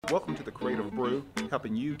Welcome to the Creative Brew,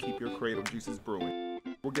 helping you keep your creative juices brewing.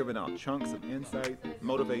 We're giving out chunks of insight,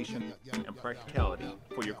 motivation, and practicality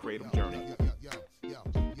for your creative journey.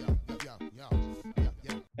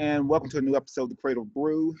 And welcome to a new episode of the Creative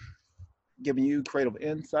Brew, giving you creative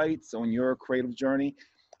insights on your creative journey.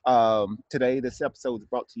 Today, this episode is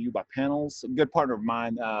brought to you by Panels, a good partner of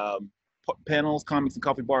mine. Panels, Comics and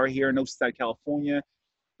Coffee Bar here in Oceanside, California,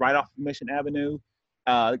 right off of Mission Avenue.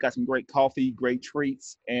 They got some great coffee, great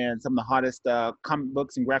treats, and some of the hottest comic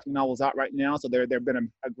books and graphic novels out right now. So they've been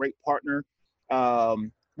a great partner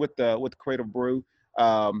with the Creative Brew.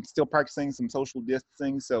 Still practicing some social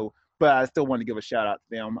distancing, but I still want to give a shout out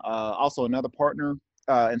to them. Also, another partner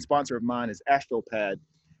and sponsor of mine is AstroPad,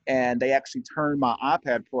 and they actually turned my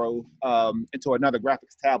iPad Pro into another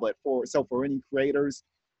graphics tablet for any creators,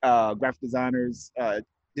 graphic designers,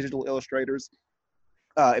 digital illustrators.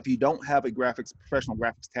 If you don't have a professional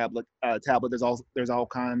graphics tablet, there's all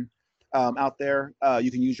kind out there.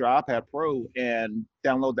 You can use your iPad Pro and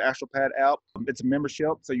download the AstroPad app. It's a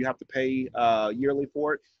membership, so you have to pay yearly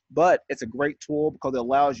for it. But it's a great tool because it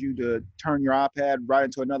allows you to turn your iPad right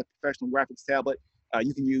into another professional graphics tablet.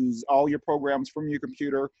 You can use all your programs from your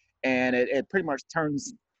computer, and it pretty much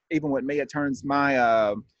turns, even with me, it turns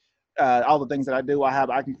my all the things that I do.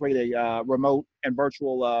 I can create a remote and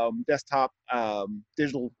virtual desktop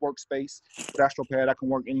digital workspace with AstroPad. I can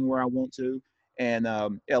work anywhere I want to, and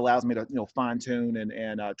it allows me to fine tune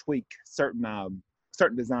and tweak certain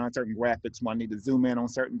designs, certain graphics when I need to zoom in on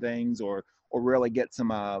certain things or really get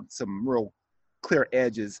some real clear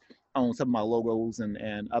edges on some of my logos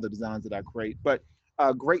and other designs that I create. But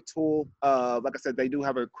a great tool. Like I said, they do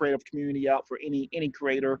have a creative community out for any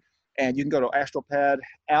creator, and you can go to AstroPad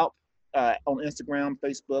app on Instagram,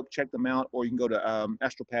 Facebook, check them out, or you can go to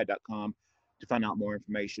astropad.com to find out more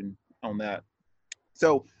information on that.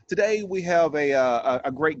 So today we have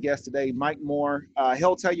a great guest today, Mike Moor.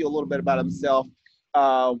 He'll tell you a little bit about himself.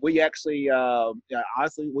 We actually,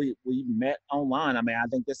 honestly, we met online. I mean, I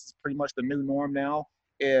think this is pretty much the new norm now,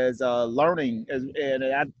 is learning.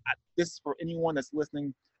 This is for anyone that's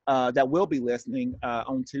listening, that will be listening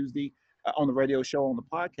on Tuesday on the radio show, on the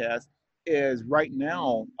podcast, is right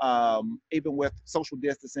now, even with social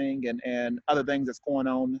distancing and other things that's going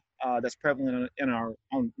on, that's prevalent in our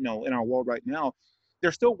world right now,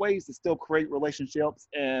 there's still ways to still create relationships.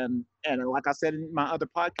 And like I said in my other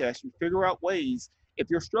podcast, you figure out ways. If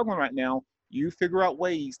you're struggling right now, you figure out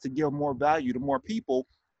ways to give more value to more people,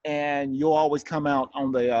 and you'll always come out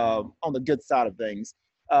on the good side of things.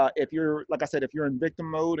 If you're, like I said, if you're in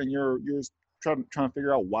victim mode and you're trying to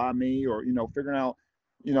figure out why me, or figuring out,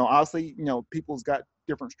 obviously, people's got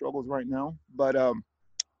different struggles right now. But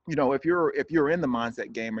if you're in the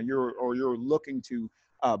mindset game, or you're looking to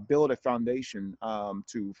build a foundation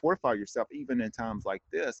to fortify yourself even in times like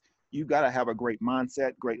this, you got to have a great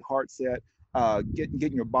mindset, great heart set,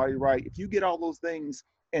 getting your body right. If you get all those things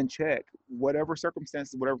in check, whatever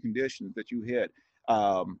circumstances, whatever conditions that you hit,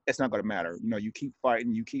 it's not going to matter. You keep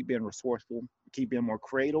fighting, you keep being resourceful, you keep being more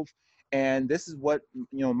creative. And this is what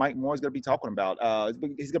Mike Moore is going to be talking about.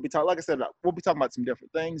 He's going to be talking, like I said, we'll be talking about some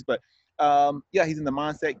different things. But yeah, he's in the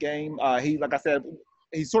mindset game. Like I said,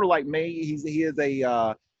 he's sort of like me. He is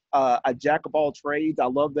a jack of all trades. I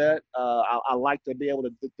love that. I like to be able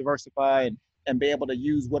to diversify and be able to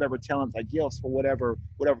use whatever talents I gifts for whatever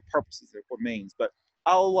purposes it means. But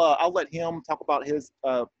I'll let him talk about his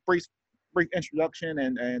brief introduction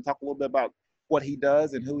and talk a little bit about what he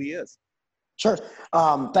does and who he is. Sure.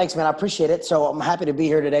 Thanks, man. I appreciate it. So I'm happy to be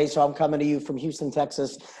here today. So I'm coming to you from Houston,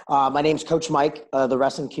 Texas. My name's Coach Mike. The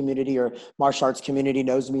wrestling community or martial arts community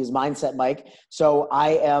knows me as Mindset Mike. So I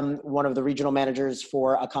am one of the regional managers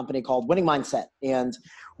for a company called Winning Mindset. And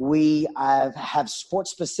we have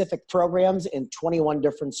sports-specific programs in 21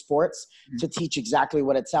 different sports to teach exactly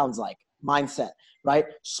what it sounds like, mindset, right?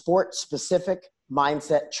 Sport-specific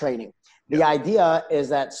mindset training. The idea is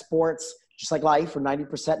that sports, just like life, are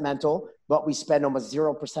 90% mental, but we spend almost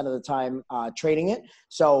 0% of the time training it.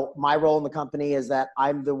 So my role in the company is that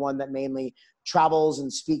I'm the one that mainly travels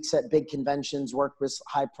and speaks at big conventions, work with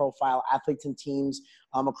high-profile athletes and teams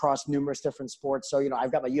across numerous different sports. So,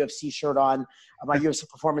 I've got my UFC shirt on, my UFC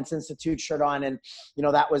Performance Institute shirt on, and,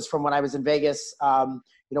 that was from when I was in Vegas,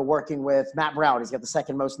 working with Matt Brown. He's got the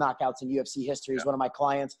second most knockouts in UFC history. He's one of my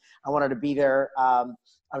clients. I wanted to be there.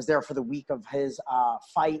 I was there for the week of his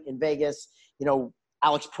fight in Vegas.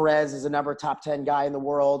 Alex Perez is another top 10 guy in the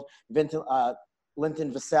world.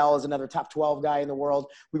 Linton Vassell is another top 12 guy in the world.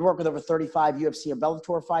 We work with over 35 UFC and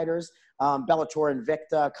Bellator fighters, Bellator,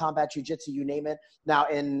 Invicta, Combat Jiu-Jitsu, you name it. Now,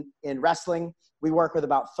 in wrestling, we work with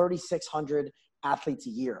about 3,600 athletes a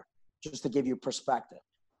year, just to give you perspective.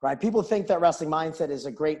 right? People think that wrestling mindset is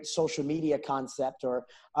a great social media concept or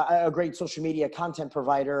a great social media content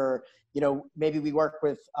provider, or, maybe we work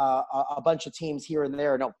with a bunch of teams here and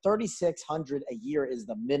there. No, 3,600 a year is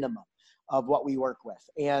the minimum of what we work with.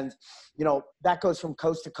 And, that goes from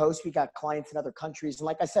coast to coast. We got clients in other countries. And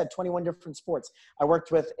like I said, 21 different sports. I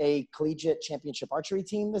worked with a collegiate championship archery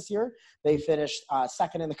team this year. They finished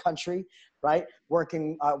second in the country, right? We're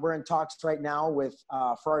in talks right now with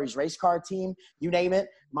Ferrari's race car team, you name it.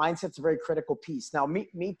 Mindset's a very critical piece. Now,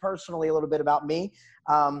 me personally, a little bit about me,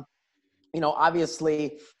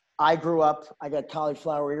 obviously I got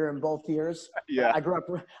cauliflower ear in both ears. Yeah. I grew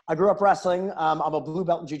up wrestling. I'm a blue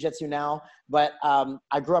belt in jiu-jitsu now, but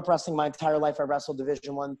I grew up wrestling my entire life. I wrestled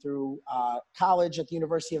Division I through college at the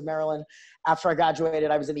University of Maryland. After I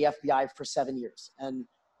graduated, I was in the FBI for 7 years. And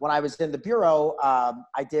when I was in the bureau,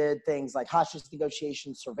 I did things like hostage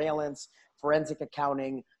negotiation, surveillance, forensic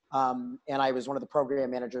accounting, and I was one of the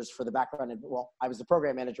program managers for I was the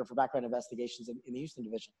program manager for background investigations in the Houston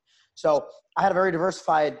division. So I had a very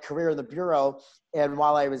diversified career in the bureau. And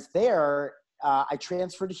while I was there, I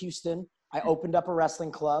transferred to Houston. I opened up a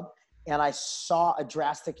wrestling club, and I saw a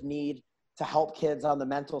drastic need to help kids on the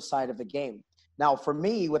mental side of the game. Now, for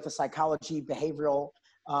me, with a psychology, behavioral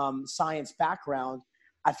science background,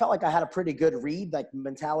 I felt like I had a pretty good read. Like,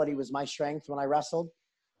 mentality was my strength when I wrestled.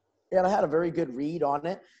 And I had a very good read on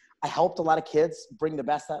it. I helped a lot of kids bring the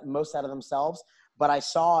most out of themselves. But I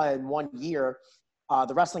saw in 1 year,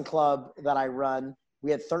 the wrestling club that I run,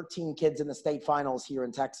 we had 13 kids in the state finals here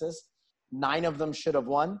in Texas. 9 of them should have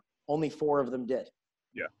won. Only 4 of them did.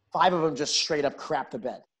 Yeah. 5 of them just straight up crapped the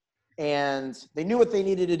bed. And they knew what they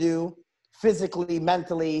needed to do physically,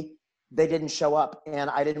 mentally. They didn't show up. And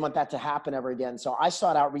I didn't want that to happen ever again. So I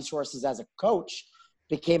sought out resources as a coach,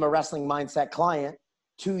 became a wrestling mindset client.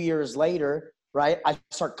 2 years later, right, I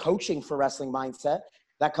start coaching for Wrestling Mindset.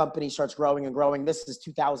 That company starts growing and growing. This is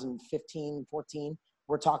 2015, 14,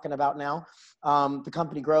 we're talking about now. The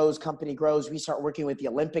company grows. We start working with the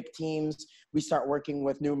Olympic teams. We start working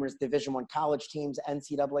with numerous Division I college teams,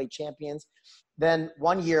 NCAA champions. Then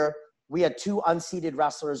 1 year, we had 2 unseeded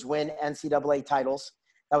wrestlers win NCAA titles.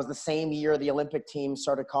 That was the same year the Olympic team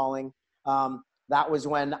started calling. That was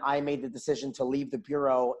when I made the decision to leave the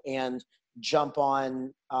bureau and jump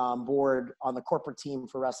on board on the corporate team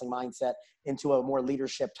for Wrestling Mindset into a more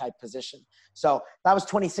leadership type position. So that was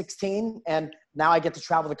 2016. And now I get to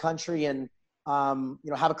travel the country and,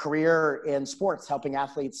 have a career in sports, helping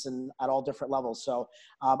athletes at all different levels. So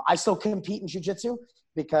I still compete in jiu-jitsu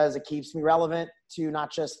because it keeps me relevant to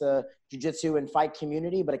not just the jiu-jitsu and fight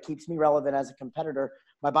community, but it keeps me relevant as a competitor.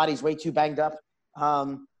 My body's way too banged up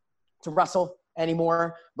to wrestle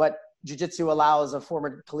anymore, but jiu-jitsu allows a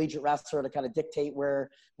former collegiate wrestler to kind of dictate where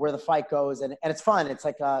the fight goes. And it's fun. It's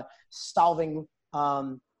like solving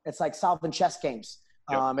chess games,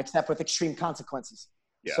 except with extreme consequences.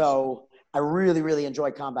 Yes. So I really, really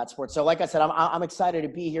enjoy combat sports. So like I said, I'm excited to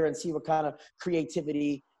be here and see what kind of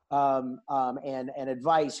creativity and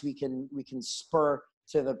advice we can spur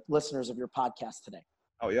to the listeners of your podcast today.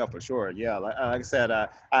 Oh yeah, for sure. Yeah, like I said,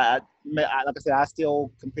 I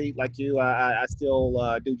still compete like you. I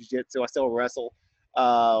still do jiu-jitsu. I still wrestle.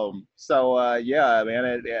 Yeah, man.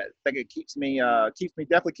 I think it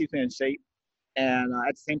definitely keeps me in shape. And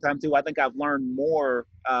at the same time too, I think I've learned more.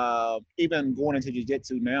 Even going into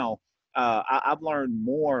jiu-jitsu now, I've learned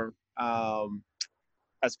more.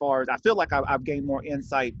 As far as I feel like I've gained more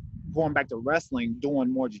insight going back to wrestling,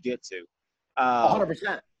 doing more jiu-jitsu.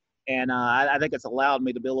 100%. And I think it's allowed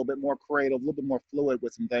me to be a little bit more creative, a little bit more fluid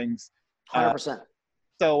with some things. 100%.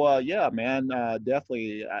 Yeah, man,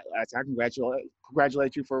 definitely. I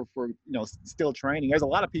congratulate you for still training. There's a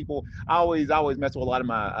lot of people. I always mess with a lot of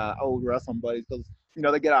my old wrestling buddies because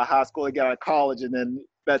they get out of high school, they get out of college, and then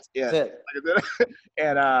that's it.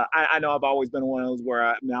 And I know I've always been one of those where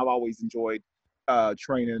I've always enjoyed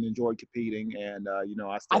training and enjoyed competing, and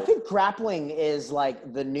I think grappling is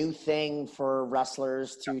like the new thing for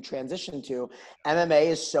wrestlers to transition to. MMA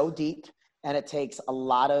is so deep, and it takes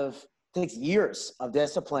years of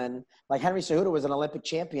discipline. Like Henry Cejudo was an Olympic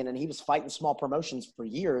champion, and he was fighting small promotions for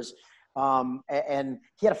years, and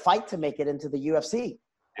he had a fight to make it into the UFC.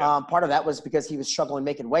 Part of that was because he was struggling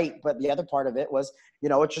making weight, but the other part of it was,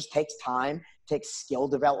 it just takes time, takes skill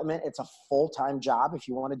development. It's a full-time job if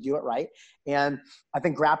you want to do it right. And I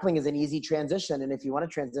think grappling is an easy transition. And if you want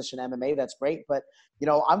to transition MMA, that's great. But,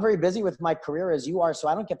 I'm very busy with my career as you are, so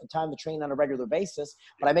I don't get the time to train on a regular basis.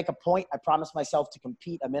 But I make a point. I promise myself to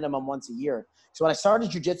compete a minimum once a year. So when I started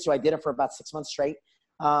jiu-jitsu, I did it for about 6 months straight.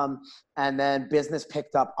 And then business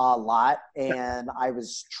picked up a lot, and I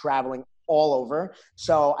was traveling all over.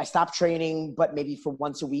 So I stopped training, but maybe for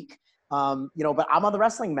once a week. But I'm on the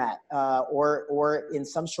wrestling mat or in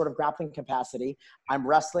some sort of grappling capacity. I'm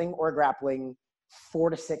wrestling or grappling 4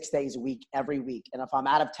 to 6 days a week, every week. And if I'm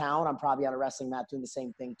out of town, I'm probably on a wrestling mat doing the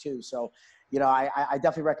same thing too. So, I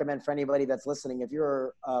definitely recommend for anybody that's listening, if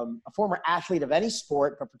you're a former athlete of any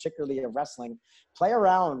sport, but particularly of wrestling, play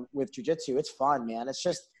around with jiu-jitsu. It's fun, man. It's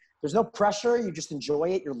just, there's no pressure. You just enjoy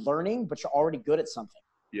it. You're learning, but you're already good at something.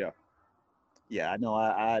 Yeah. Yeah. I know.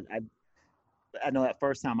 I know that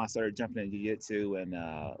first time I started jumping in jiu-jitsu, and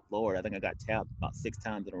Lord, I think I got tapped about 6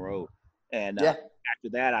 times in a row. And Yeah. after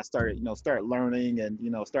that, I started, started learning and,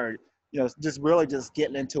 started, just really just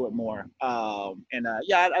getting into it more. I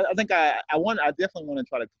think I definitely want to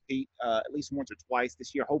try to compete at least once or twice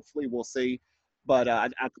this year. Hopefully we'll see. But I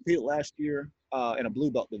competed last year in a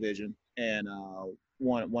blue belt division and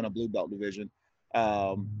won a blue belt division.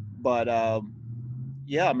 Um, but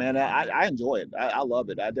yeah, man, I enjoy it. I love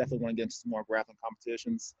it. I definitely want to get into some more grappling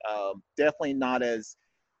competitions. Definitely not as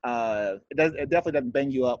it definitely doesn't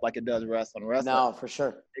bang you up like it does wrestling. Wrestling, No, for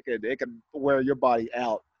sure. It could wear your body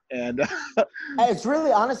out. And It's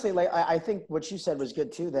really, honestly, like, I think what you said was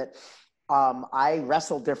good too, that I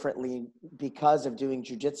wrestle differently because of doing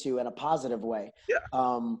jujitsu in a positive way. Yeah.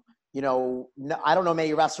 I don't know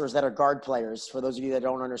many wrestlers that are guard players. For those of you that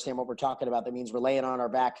don't understand what we're talking about, that means we're laying on our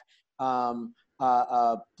back,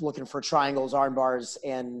 looking for triangles, arm bars,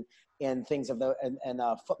 and things of the and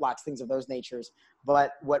footlocks, things of those natures.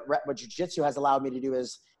 But what jiu-jitsu has allowed me to do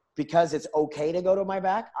is, because it's okay to go to my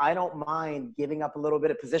back, I don't mind giving up a little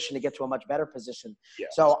bit of position to get to a much better position. Yeah.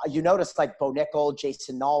 So you notice, like, Bo Nickel,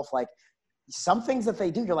 Jason Nolf, like, some things that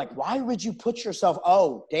they do, you're like, why would you put yourself,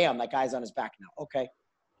 oh, damn, that guy's on his back now. Okay.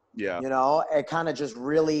 Yeah. It kind of just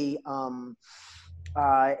really,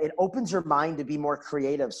 it opens your mind to be more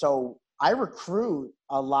creative. So I recruit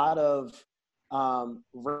a lot of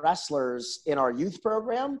wrestlers in our youth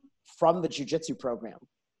program from the jiu-jitsu program.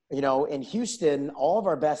 In Houston, all of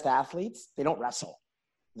our best athletes, they don't wrestle.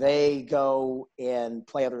 They go and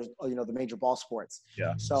play other, the major ball sports.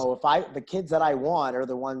 Yeah. So the kids that I want are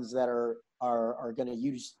the ones that are going to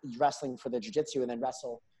use wrestling for the jiu-jitsu and then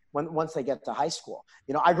wrestle once they get to high school.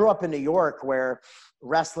 I grew up in New York, where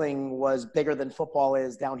wrestling was bigger than football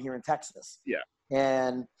is down here in Texas. Yeah.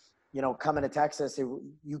 And, coming to Texas,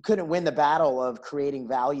 you couldn't win the battle of creating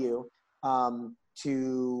value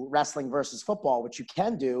to wrestling versus football. What you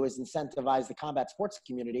can do is incentivize the combat sports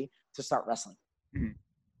community to start wrestling. Mm-hmm.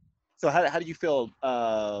 So how do you feel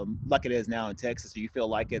like it is now in Texas? Do you feel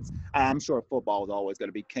like I'm sure football is always going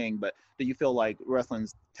to be king, but do you feel like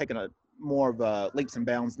wrestling's taking more of leaps and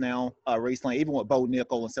bounds now recently, even with Bo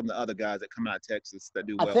Nickel and some of the other guys that come out of Texas that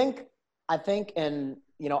do well? I think, and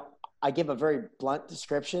I give a very blunt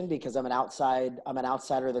description because I'm an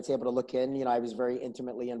outsider that's able to look in. I was very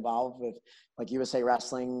intimately involved with, like, USA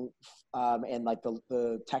Wrestling and like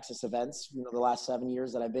the Texas events, the last 7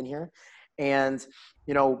 years that I've been here. And,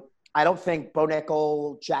 I don't think Bo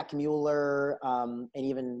Nickel, Jack Mueller, and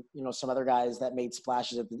even, some other guys that made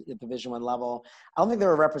splashes at the Division I level, I don't think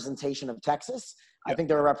they're a representation of Texas. Yeah. I think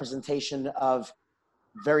they're a representation of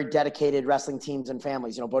very dedicated wrestling teams and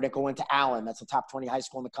families. Bo Nickel went to Allen. That's a top 20 high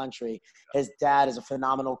school in the country. His dad is a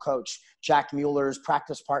phenomenal coach. Jack Mueller's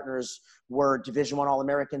practice partners were Division I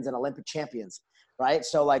All-Americans and Olympic champions, right?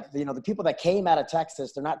 So, like, the people that came out of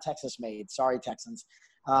Texas, they're not Texas made. Sorry, Texans.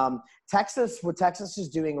 What Texas is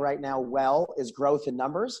doing right now well is growth in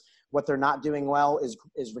numbers. What they're not doing well is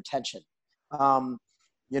retention. I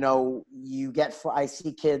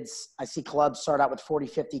see clubs start out with 40,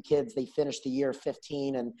 50 kids. They finish the year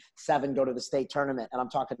 15 and 7 go to the state tournament. And I'm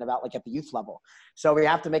talking about, like, at the youth level. So we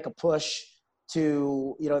have to make a push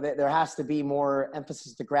to, there has to be more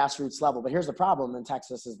emphasis at the grassroots level. But here's the problem in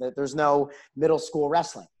Texas is that there's no middle school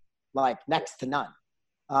wrestling, like next to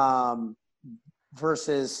none.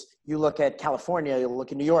 Versus you look at California, you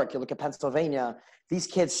look at New York, you look at Pennsylvania, these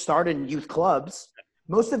kids start in youth clubs.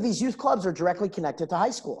 Most of these youth clubs are directly connected to high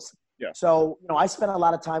schools. Yeah. So, I spent a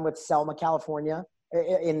lot of time with Selma, California,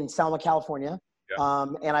 in Selma, California. Yeah.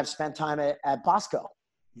 And I've spent time at Bosco.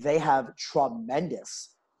 They have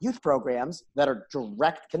tremendous youth programs that are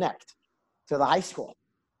direct connect to the high school.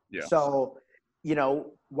 Yeah. So,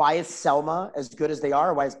 why is Selma as good as they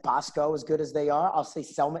are? Why is Bosco as good as they are? I'll say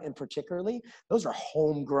Selma in particularly. Those are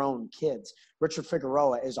homegrown kids. Richard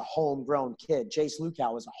Figueroa is a homegrown kid. Jace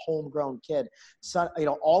Lukow is a homegrown kid. So,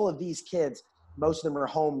 all of these kids, most of them are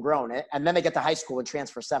homegrown. And then they get to high school and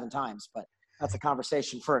transfer 7 times. But that's a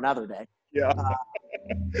conversation for another day. Yeah.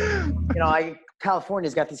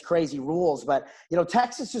 California's got these crazy rules. But,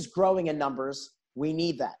 Texas is growing in numbers. We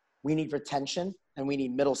need that. We need retention. and we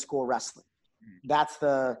need middle school wrestling. That's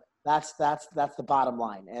the bottom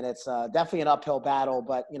line. And it's definitely an uphill battle,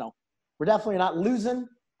 but you know, we're definitely not losing,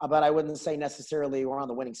 but I wouldn't say necessarily we're on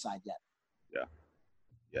the winning side yet. Yeah.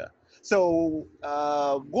 Yeah. So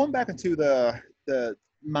going back into the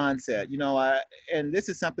mindset, you know, and this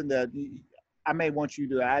is something that I may want you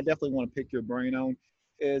to, I definitely want to pick your brain on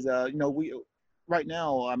is, you know, right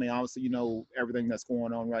now, I mean, obviously, you know, everything that's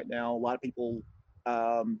going on right now, a lot of people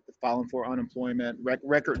filing for unemployment,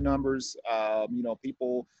 record numbers, you know,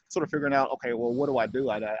 people sort of figuring out, okay, well, what do I do?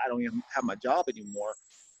 I don't even have my job anymore.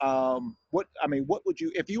 What would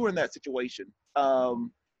you, if you were in that situation,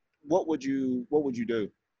 what would you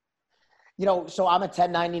do? You know, so I'm a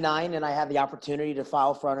 1099 and I have the opportunity to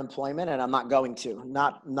file for unemployment, and I'm not going to,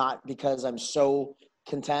 not because I'm so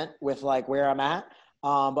content with like where I'm at,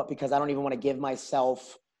 but because I don't even want to give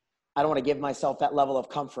myself, I don't want to give myself that level of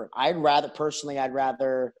comfort. I'd rather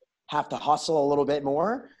have to hustle a little bit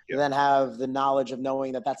more than have the knowledge of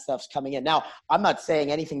knowing that stuff's coming in. Now, I'm not saying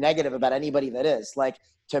anything negative about anybody that is. Like,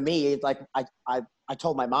 to me, like I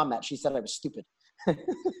told my mom that. She said I was stupid.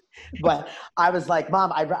 But I was like,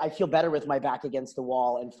 Mom, I feel better with my back against the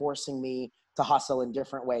wall and forcing me to hustle in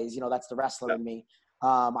different ways. You know, that's the wrestler in me.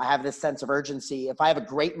 I have this sense of urgency. If I have a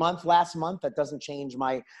great month last month, that doesn't change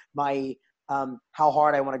my how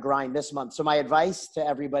hard I want to grind this month. So my advice to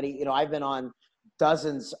everybody, you know, I've been on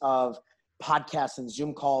dozens of podcasts and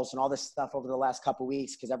Zoom calls and all this stuff over the last couple of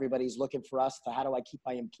weeks because everybody's looking for us to how do I keep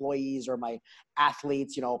my employees or my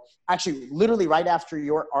athletes, you know, actually literally right after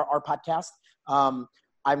our podcast,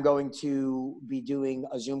 I'm going to be doing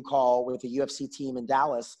a Zoom call with a UFC team in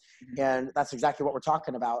Dallas. And that's exactly what we're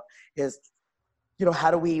talking about is, you know,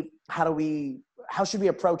 how should we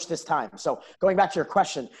approach this time? So going back to your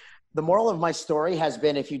question, the moral of my story has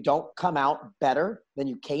been, if you don't come out better than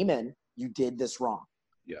you came in, you did this wrong.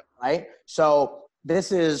 Yeah. Right. So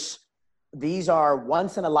these are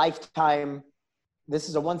once in a lifetime. This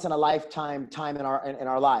is a once in a lifetime time in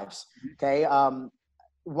our lives. Okay.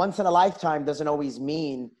 Once in a lifetime doesn't always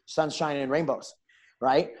mean sunshine and rainbows.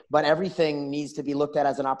 Right. But everything needs to be looked at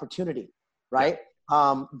as an opportunity. Right.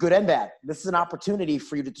 Yeah. Good and bad. This is an opportunity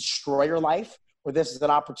for you to destroy your life, or this is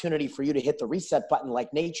an opportunity for you to hit the reset button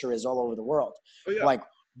like nature is all over the world. Oh, yeah. Like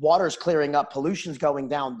water's clearing up, pollution's going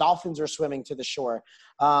down, dolphins are swimming to the shore.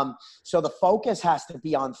 So the focus has to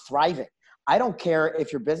be on thriving. I don't care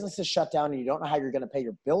if your business is shut down and you don't know how you're going to pay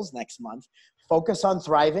your bills next month. Focus on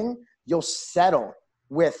thriving. You'll settle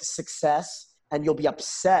with success and you'll be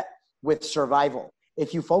upset with survival.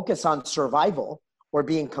 If you focus on survival or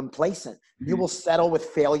being complacent, you will settle with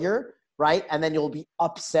failure, right? And then you'll be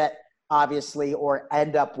upset, obviously, or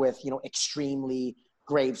end up with, you know, extremely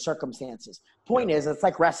grave circumstances. Point is, it's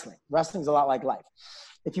like wrestling. Wrestling's a lot like life.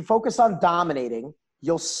 If you focus on dominating,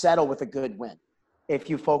 you'll settle with a good win. If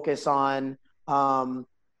you focus on a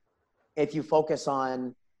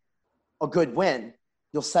good win,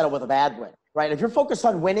 you'll settle with a bad win, right? If you're focused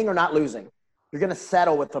on winning or not losing, you're going to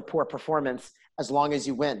settle with a poor performance as long as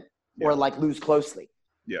you win or like lose closely.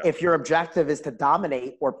 Yeah. If your objective is to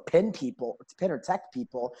dominate or pin or tech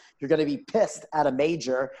people, you're going to be pissed at a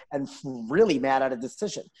major and really mad at a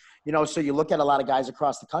decision. You know, so you look at a lot of guys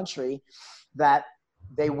across the country that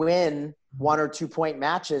they win 1 or 2 point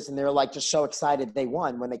matches and they're like just so excited they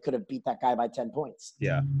won when they could have beat that guy by 10 points.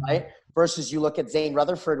 Yeah. Right? Versus you look at Zane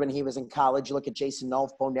Rutherford when he was in college, you look at Jason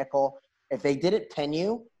Nolf, Bo Nickel. If they didn't pin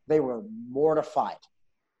you, they were mortified.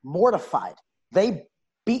 Mortified. They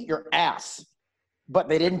beat your ass, but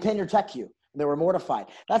they didn't pin or tech you. They were mortified.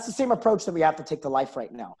 That's the same approach that we have to take to life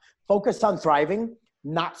right now. Focus on thriving,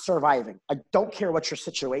 not surviving. I don't care what your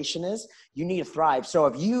situation is. You need to thrive. So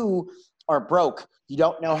if you are broke, you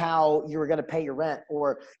don't know how you were going to pay your rent,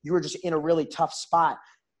 or you were just in a really tough spot,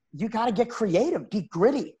 you got to get creative, be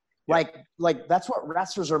gritty. Yeah. Like that's what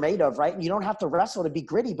wrestlers are made of, right? And you don't have to wrestle to be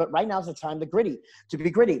gritty, but right now's the time to be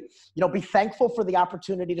gritty. You know, be thankful for the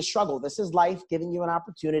opportunity to struggle. This is life giving you an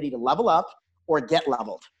opportunity to level up or get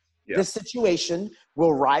leveled. Yeah. This situation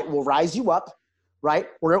will rise you up, right?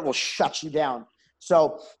 Or it will shut you down.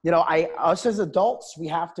 So, you know, us as adults, we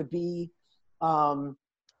have to be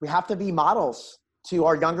models to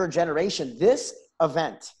our younger generation. This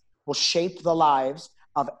event will shape the lives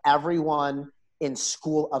of everyone in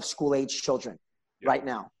school-age children right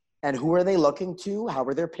now. And who are they looking to? How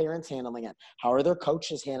are their parents handling it? How are their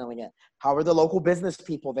coaches handling it? How are the local business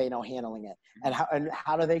people they know handling it? And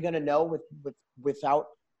how are they going to know without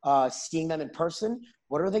seeing them in person?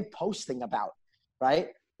 What are they posting about, right?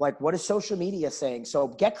 Like, what is social media saying? So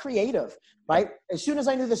get creative, right? As soon as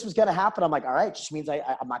I knew this was going to happen, I'm like, all right, just means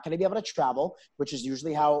I'm not going to be able to travel, which is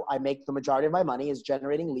usually how I make the majority of my money, is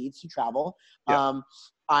generating leads to travel. Yeah.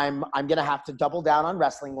 I'm going to have to double down on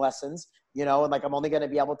wrestling lessons, and like, I'm only going to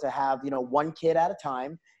be able to have, one kid at a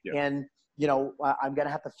time. Yeah. And, I'm going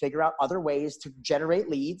to have to figure out other ways to generate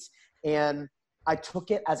leads. And I took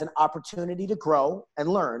it as an opportunity to grow and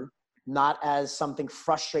learn, not as something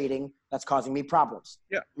frustrating that's causing me problems.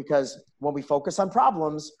 Yeah. Because when we focus on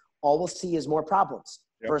problems, all we'll see is more problems.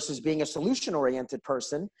 Yep. Versus being a solution-oriented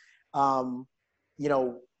person.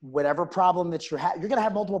 Whatever problem that you're going to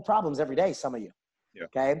have multiple problems every day, some of you. Yeah.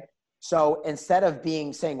 Okay. So instead of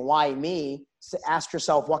saying, why me, ask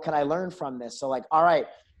yourself, what can I learn from this? So like, all right,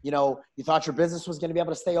 you thought your business was going to be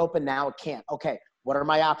able to stay open. Now it can't. Okay. What are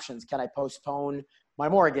my options? Can I postpone my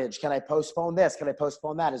mortgage? Can I postpone this? Can I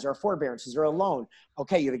postpone that? Is there a forbearance? Is there a loan?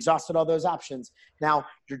 Okay. You've exhausted all those options. Now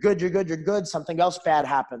you're good. Something else bad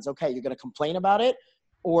happens. Okay. You're going to complain about it,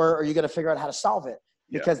 or are you going to figure out how to solve it?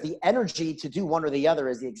 Because the energy to do one or the other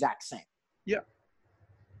is the exact same. Yeah.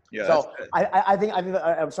 Yeah. So I think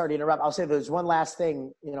I'm sorry to interrupt. I'll say there's one last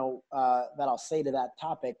thing, that I'll say to that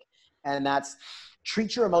topic, and that's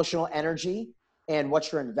treat your emotional energy and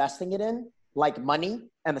what you're investing it in like money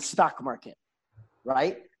and the stock market,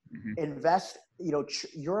 right? Mm-hmm. Invest,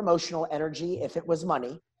 your emotional energy. If it was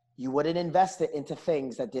money, you wouldn't invest it into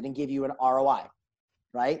things that didn't give you an ROI,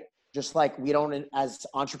 right? Just like we don't, as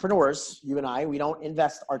entrepreneurs, you and I, we don't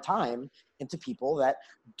invest our time into people that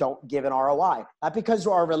don't give an ROI. Not because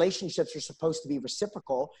our relationships are supposed to be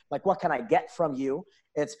reciprocal. Like, what can I get from you?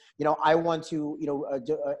 It's, I want to,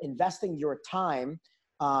 investing your time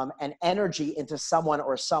and energy into someone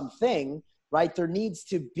or something, right? There needs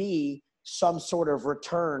to be some sort of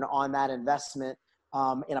return on that investment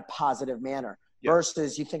in a positive manner. Yep.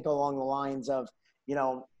 Versus you think along the lines of,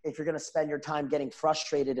 if you're going to spend your time getting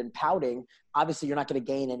frustrated and pouting, obviously you're not going to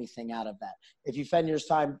gain anything out of that. If you spend your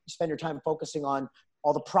time focusing on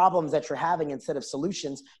all the problems that you're having instead of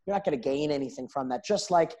solutions, you're not going to gain anything from that. Just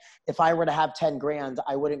like if I were to have 10 grand,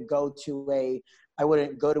 I wouldn't go to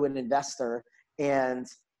an investor and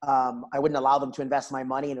I wouldn't allow them to invest my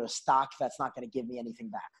money into a stock that's not going to give me anything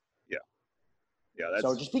back. Yeah. Yeah.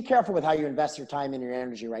 So just be careful with how you invest your time and your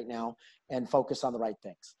energy right now and focus on the right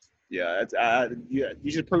things. Yeah, you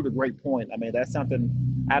just proved a great point. I mean, that's something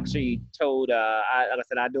I actually told. Like I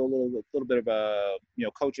said, I do a little bit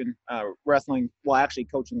of coaching, wrestling. Well, actually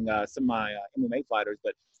coaching some of my MMA fighters.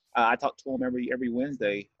 But I talk to them every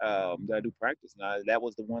Wednesday that I do practice. And that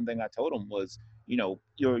was the one thing I told them was,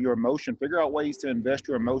 your emotion. Figure out ways to invest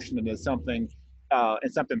your emotion into something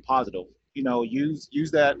positive. Use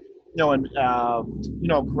that.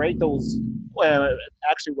 And create those.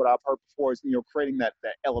 Actually, what I've heard before is creating that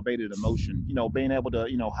elevated emotion. Being able to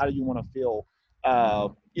how do you want to feel?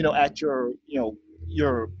 At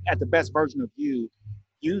you're at the best version of you.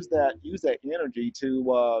 Use that energy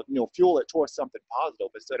to fuel it towards something positive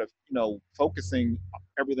instead of focusing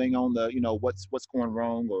everything on the what's going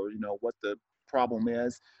wrong or what the problem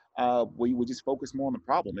is. We just focus more on the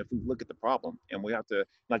problem. If we look at the problem, and we have to,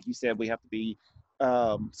 like you said, we have to be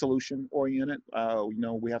solution oriented.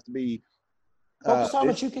 We have to be focus on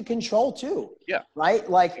what you can control too. Yeah. Right.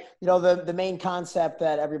 Like, the main concept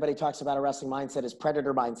that everybody talks about a wrestling mindset is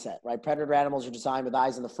predator mindset, right? Predator animals are designed with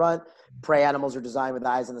eyes in the front. Prey animals are designed with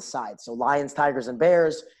eyes on the side. So lions, tigers, and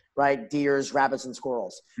bears, right? Deers, rabbits, and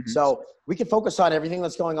squirrels. Mm-hmm. So we can focus on everything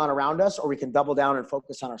that's going on around us, or we can double down and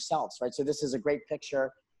focus on ourselves, right? So this is a great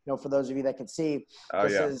picture, for those of you that can see,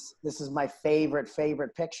 this is my favorite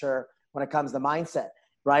picture when it comes to mindset,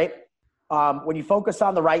 right? When you focus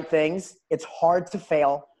on the right things, it's hard to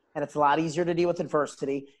fail, and it's a lot easier to deal with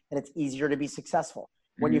adversity, and it's easier to be successful.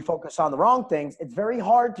 Mm-hmm. When you focus on the wrong things, it's very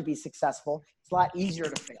hard to be successful. It's a lot easier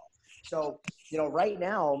to fail. So, right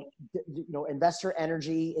now, invest your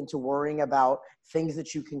energy into worrying about things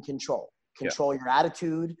that you can control. Control your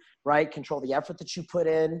attitude, right? Control the effort that you put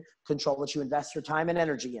in, control what you invest your time and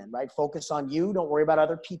energy in, right? Focus on you. Don't worry about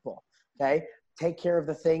other people, okay? Take care of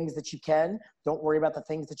the things that you can. Don't worry about the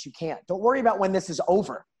things that you can't. Don't worry about when this is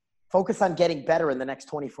over. Focus on getting better in the next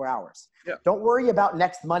 24 hours. Yeah. Don't worry about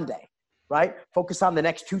next Monday, right? Focus on the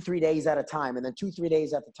next 2-3 days at a time, and then 2-3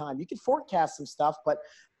 days at a time. You can forecast some stuff, but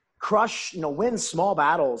win small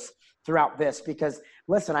battles throughout this, because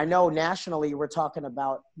listen, I know nationally we're talking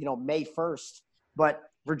about, May 1st, but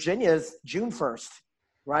Virginia's June 1st,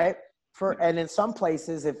 right? And in some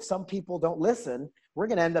places, if some people don't listen, we're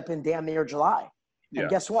going to end up in damn near July. And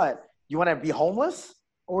guess what? You want to be homeless,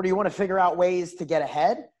 or do you want to figure out ways to get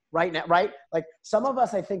ahead right now, right? Like some of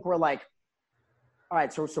us, I think we're like, all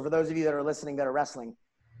right, so for those of you that are listening that are wrestling,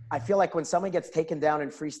 I feel like when someone gets taken down in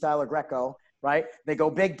freestyle or Greco, right? They go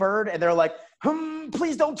big bird and they're like,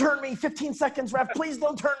 please don't turn me. 15 seconds, ref, please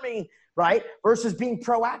don't turn me, right? Versus being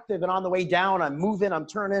proactive and on the way down, I'm moving, I'm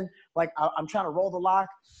turning, like I'm trying to roll the lock.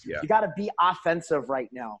 Yeah. You got to be offensive right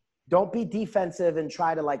now. Don't be defensive and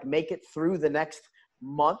try to like make it through the next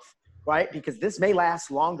month, right? Because this may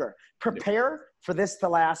last longer. Prepare for this to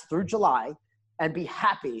last through July and be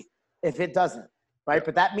happy if it doesn't, right? Yeah.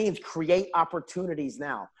 But that means create opportunities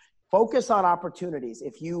now. Focus on opportunities.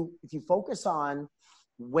 If you focus on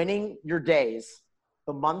winning your days,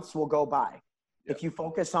 the months will go by. Yeah. If you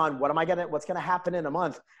focus on what's gonna happen in a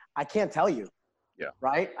month, I can't tell you. Yeah.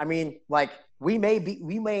 Right? I mean, like we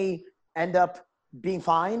may end up being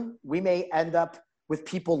fine. We may end up with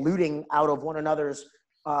people looting out of one another's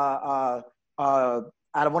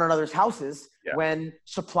houses when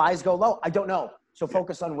supplies go low. I don't know. So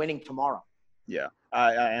focus on winning tomorrow. Yeah,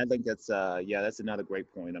 I think that's another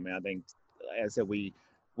great point. I mean, I think, as I said,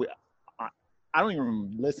 I don't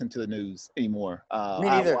even listen to the news anymore. Me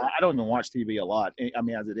neither. I don't even watch TV a lot. I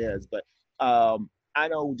mean, as it is, but I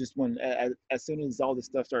know just when as soon as all this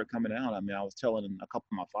stuff started coming out, I mean, I was telling a couple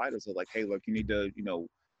of my fighters, I was like, hey, look, you need to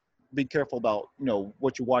be careful about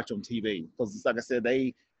what you watch on TV, because like I said,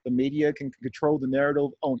 the media can control the narrative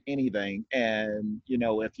on anything. And,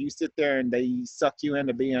 if you sit there and they suck you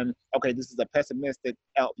into being, okay, this is a pessimistic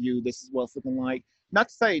out view, this is what it's looking like. Not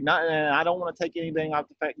to say, I don't want to take anything out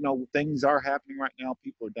the fact, things are happening right now.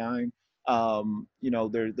 People are dying.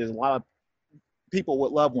 There's a lot of people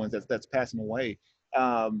with loved ones that's passing away.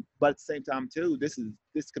 But at the same time, too, this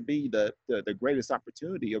could be the greatest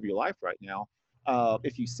opportunity of your life right now.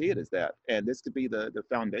 If you see it as that, and this could be the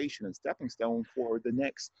foundation and stepping stone for the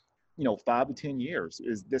next 5 to 10 years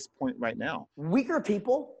is this point right now. Weaker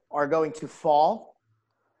people are going to fall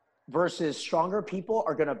versus stronger people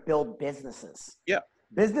are going to build businesses. Yeah,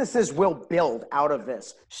 businesses will build out of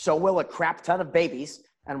this. So will a crap ton of babies,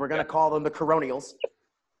 and we're going to call them the coronials.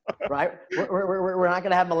 Right? We're not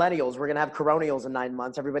going to have millennials. We're going to have coronials in 9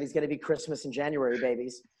 months. Everybody's going to be Christmas and January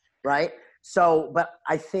babies. Right? So, but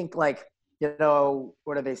I think like,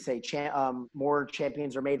 what do they say? More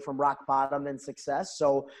champions are made from rock bottom than success.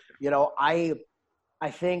 So, I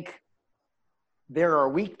think there are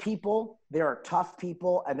weak people, there are tough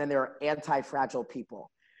people, and then there are anti-fragile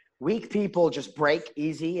people. Weak people just break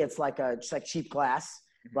easy. It's like cheap glass,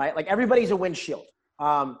 right? Like everybody's a windshield.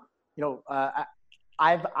 I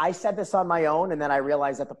said this on my own, and then I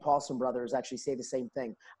realized that the Paulson brothers actually say the same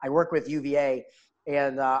thing. I work with UVA.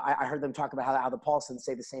 And I heard them talk about how the Paulsons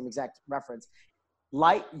say the same exact reference.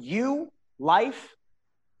 Life,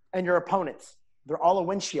 and your opponents, they're all a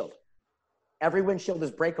windshield. Every windshield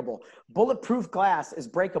is breakable. Bulletproof glass is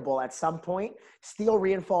breakable at some point. Steel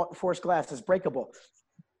reinforced glass is breakable.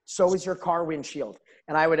 So is your car windshield.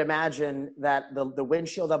 And I would imagine that the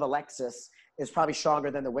windshield of a Lexus is probably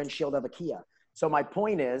stronger than the windshield of a Kia. So my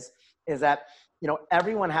point is that,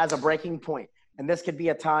 everyone has a breaking point. And this could be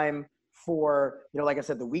a time for, like I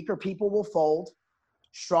said, the weaker people will fold.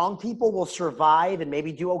 Strong people will survive and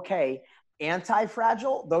maybe do okay.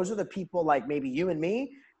 Anti-fragile, those are the people like maybe you and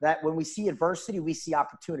me, that when we see adversity, we see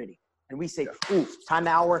opportunity. And we say, ooh, it's time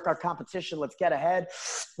to outwork our competition. Let's get ahead.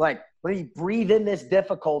 Like, let me breathe in this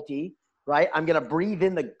difficulty, right? I'm going to breathe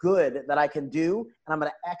in the good that I can do, and I'm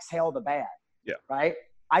going to exhale the bad, right?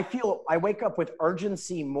 I wake up with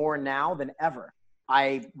urgency more now than ever.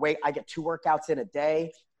 I get 2 workouts in a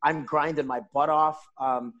day. I'm grinding my butt off,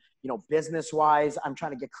 business-wise. I'm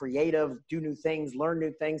trying to get creative, do new things, learn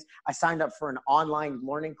new things. I signed up for an online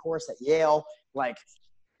learning course at Yale. Like,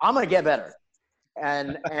 I'm going to get better.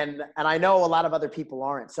 And I know a lot of other people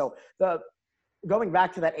aren't. So going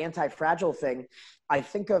back to that anti-fragile thing, I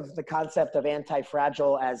think of the concept of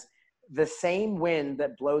anti-fragile as the same wind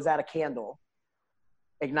that blows out a candle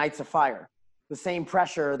ignites a fire. The same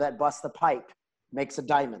pressure that busts the pipe makes a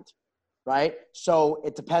diamond. Right? So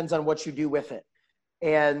it depends on what you do with it.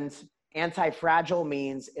 And anti-fragile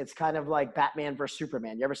means it's kind of like Batman versus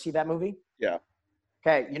Superman. You ever see that movie? Yeah.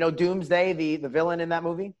 Okay. Doomsday, the villain in that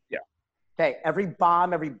movie? Yeah. Okay. Every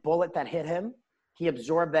bomb, every bullet that hit him, he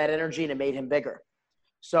absorbed that energy and it made him bigger.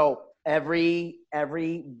 So every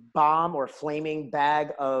bomb or flaming bag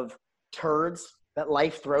of turds that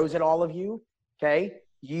life throws at all of you, okay,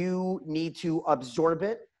 you need to absorb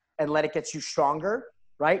it and let it get you stronger.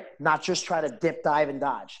 Right? Not just try to dip, dive, and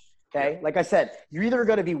dodge. Okay. Like I said, you're either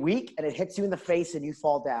going to be weak and it hits you in the face and you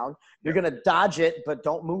fall down. You're going to dodge it, but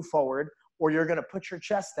don't move forward. Or you're going to put your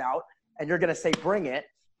chest out and you're going to say, bring it.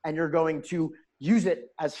 And you're going to use it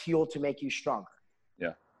as fuel to make you stronger.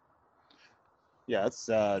 Yeah. Yeah.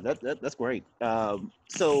 That's great.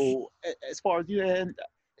 So as far as you, and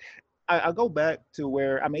I go back to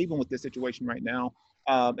where, I mean, even with this situation right now,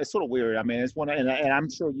 it's sort of weird. I mean, it's one, and I'm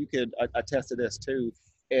sure you could attest to this too,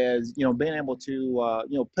 is, being able to,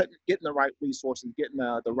 getting the right resources, getting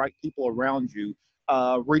the right people around you,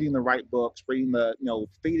 reading the right books, reading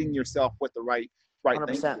feeding yourself with the right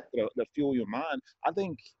things 100%. to fuel your mind. I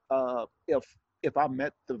think if I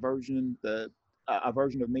met a version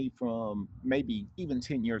of me from maybe even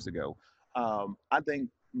 10 years ago, I think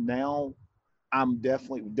now I'm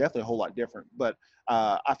definitely a whole lot different. But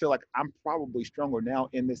I feel like I'm probably stronger now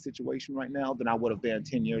in this situation right now than I would have been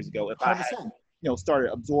 10 years ago if I had 100%.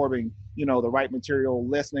 started absorbing the right material,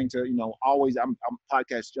 listening to always, I'm a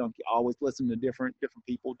podcast junkie, always listening to different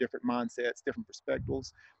people, different mindsets, different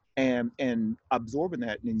perspectives, and absorbing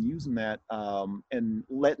that and using that, and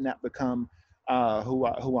letting that become who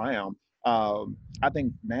I am. I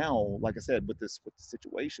think now, like I said, with the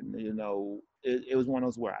situation, it was one of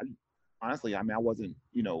those where honestly, I mean, I wasn't,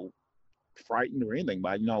 frightened or anything,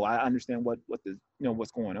 but I understand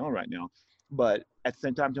what's going on right now. But at the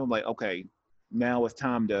same time, I'm like, okay, now it's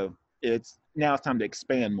time to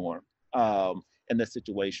expand more in this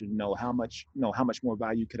situation. How much more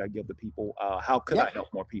value could I give the people? How could I Yeah.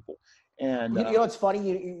 help more people? And You know what's funny?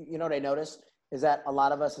 You know what I noticed is that a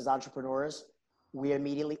lot of us as entrepreneurs,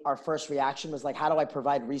 our first reaction was like, how do I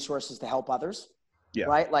provide resources to help others? yeah,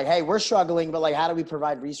 Right? Like, hey, we're struggling, but like, how do we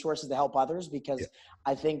provide resources to help others? Because yeah,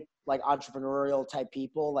 I think like entrepreneurial type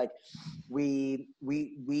people, like we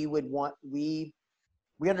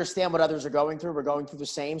understand what others are going through. We're going through the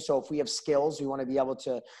same. So if we have skills, we want to be able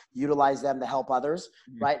to utilize them to help others,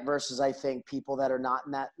 mhm, right? Versus I think people that are not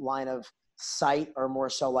in that line of sight are more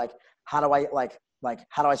so like, how do I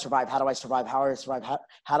how do I survive? How do I survive? How do I survive?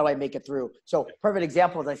 How do I make it through? So perfect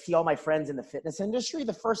example is I see all my friends in the fitness industry.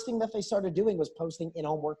 The first thing that they started doing was posting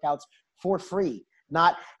in-home workouts for free.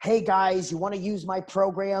 Not, hey guys, you want to use my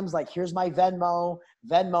programs? Like, here's my Venmo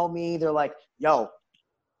me. They're like, yo,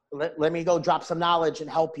 let me go drop some knowledge and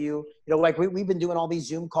help you. Like we've been doing all these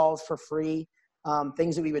Zoom calls for free,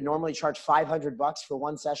 things that we would normally charge $500 for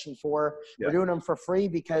one session for. yeah, We're doing them for free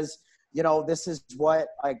because, this is what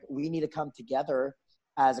we need to come together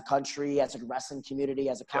as a country, as a wrestling community,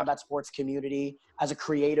 as a yeah, combat sports community, as a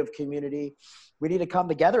creative community. We need to come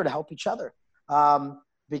together to help each other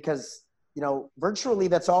because virtually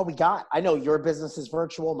that's all we got. I know your business is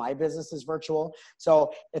virtual, my business is virtual.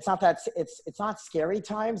 So it's not that it's not scary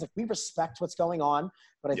times. Like we respect what's going on,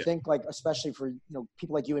 but I yeah, think like, especially for,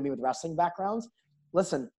 people like you and me with wrestling backgrounds,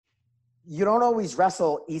 listen, you don't always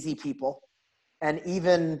wrestle easy people. And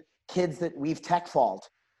even kids that we've tech-falled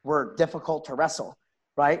were difficult to wrestle,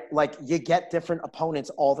 right? Like you get different opponents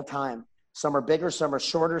all the time. Some are bigger, some are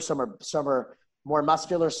shorter, some are more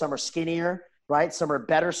muscular, some are skinnier, right? Some are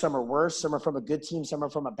better, some are worse, some are from a good team, some are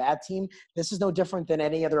from a bad team. This is no different than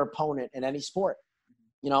any other opponent in any sport.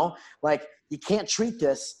 Like you can't treat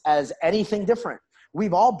this as anything different.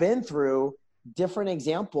 We've all been through different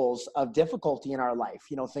examples of difficulty in our life.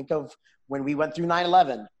 Think of when we went through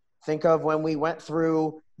 9/11. Think of when we went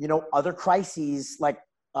through, other crises. Like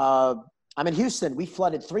I'm in Houston. We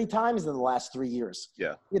flooded 3 times in the last 3 years.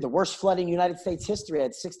 yeah, We had the worst flooding in United States history. I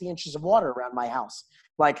had 60 inches of water around my house.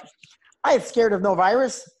 Like I had scared of no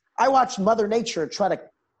virus. I watched Mother Nature try to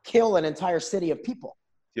kill an entire city of people.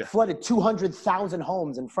 yeah, Flooded 200,000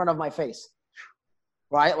 homes in front of my face.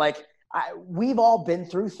 Right? Like we've all been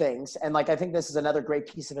through things. And like, I think this is another great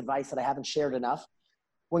piece of advice that I haven't shared enough.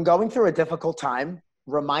 When going through a difficult time,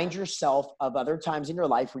 remind yourself of other times in your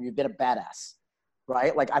life where you've been a badass,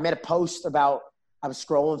 right? Like I made a post about, I was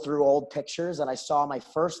scrolling through old pictures and I saw my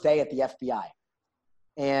first day at the FBI.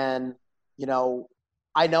 And,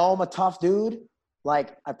 I know I'm a tough dude.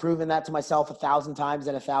 Like I've proven that to myself 1,000 times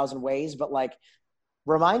in 1,000 ways, but like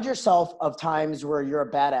remind yourself of times where you're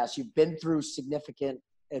a badass. You've been through significant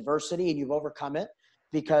adversity and you've overcome it,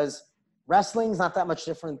 because wrestling's not that much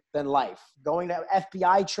different than life. Going to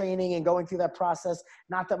FBI training and going through that process,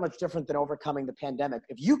 not that much different than overcoming the pandemic.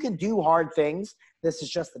 If you can do hard things, this is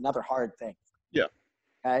just another hard thing. yeah,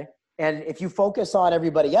 Okay. And if you focus on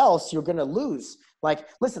everybody else, you're going to lose. Like,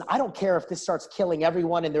 listen, I don't care if this starts killing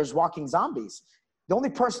everyone and there's walking zombies. The only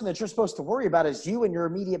person that you're supposed to worry about is you and your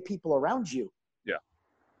immediate people around you. yeah,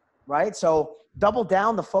 Right? So double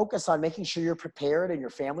down the focus on making sure you're prepared and your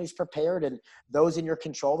family's prepared and those in your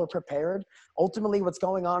control are prepared. Ultimately, what's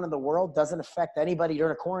going on in the world doesn't affect anybody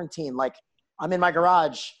during a quarantine. Like I'm in my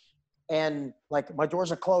garage and like my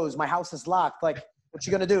doors are closed. My house is locked. Like, what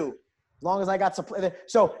you going to do? As long as I got supply.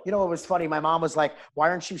 So, it was funny. My mom was like, why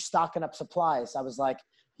aren't you stocking up supplies? I was like,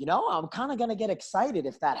 I'm kind of going to get excited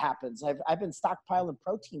if that happens. I've been stockpiling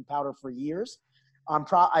protein powder for years.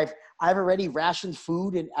 I've already rationed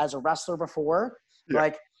food as a wrestler before. Yeah.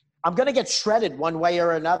 Like, I'm going to get shredded one way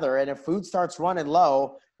or another. And if food starts running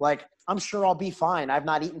low, like, I'm sure I'll be fine. I've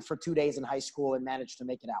not eaten for 2 days in high school and managed to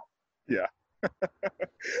make it out. Yeah.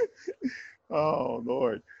 Oh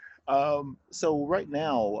Lord. So right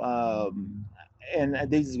now, and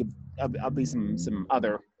these I'll be some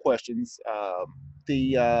other questions.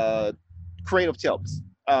 The creative tips.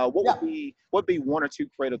 What Yeah. would be one or two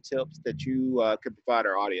creative tips that you could provide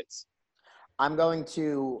our audience? I'm going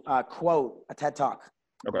to quote a TED Talk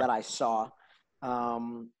Okay. that I saw.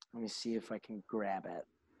 Let me see if I can grab it.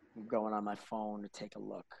 I'm going on my phone to take a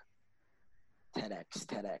look. TEDx.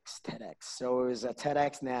 So it was a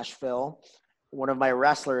TEDx Nashville. One of my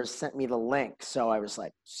wrestlers sent me the link. So I was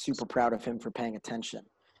like super proud of him for paying attention.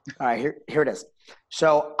 All right, here it is.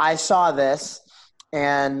 So I saw this,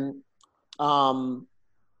 and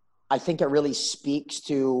I think it really speaks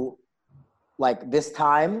to like this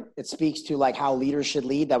time. It speaks to like how leaders should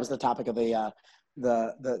lead. That was the topic of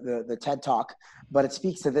the TED Talk, but it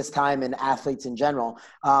speaks to this time in athletes in general.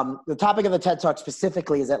 The topic of the TED Talk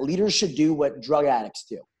specifically is that leaders should do what drug addicts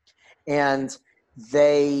do. And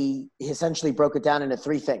they essentially broke it down into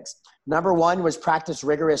three things. Number one was practice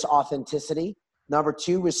rigorous authenticity. Number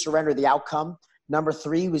two was surrender the outcome. Number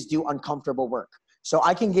three was do uncomfortable work. So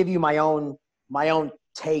I can give you my own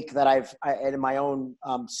take that in my own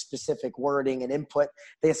specific wording and input.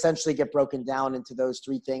 They essentially get broken down into those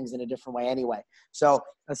three things in a different way anyway. So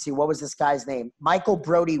let's see, what was this guy's name? Michael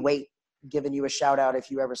Brody Waite, giving you a shout out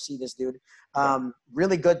if you ever see this dude.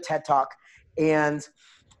 Really good TED Talk. And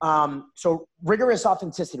so rigorous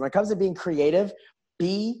authenticity. When it comes to being creative,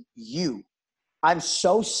 be you. I'm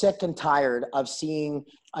so sick and tired of seeing,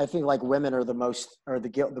 I think like women are the most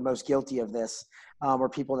guilty of this, or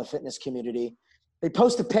people in the fitness community. They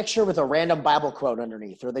post a picture with a random Bible quote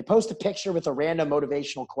underneath, or they post a picture with a random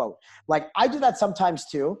motivational quote. Like I do that sometimes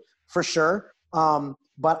too, for sure.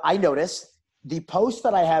 But I notice the posts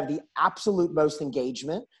that I have the absolute most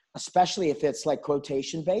engagement, especially if it's like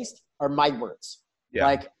quotation based, are my words.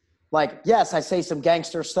 Yeah. Like, yes, I say some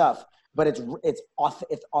gangster stuff, but it's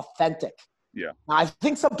authentic. Yeah. Now, I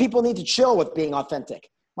think some people need to chill with being authentic.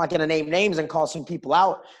 I'm not going to name names and call some people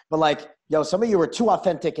out, but like, yo, some of you are too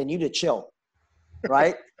authentic and you need to chill,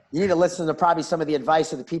 right? You need to listen to probably some of the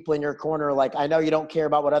advice of the people in your corner. Like, I know you don't care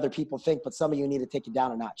about what other people think, but some of you need to take it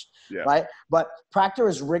down a notch, right? But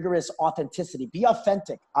practice rigorous authenticity. Be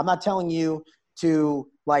authentic. I'm not telling you to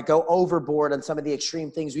like go overboard on some of the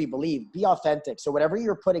extreme things we believe. Be authentic. So whatever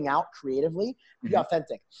you're putting out creatively, be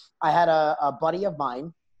authentic. I had a buddy of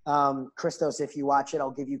mine, Christos, if you watch it, I'll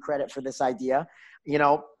give you credit for this idea. You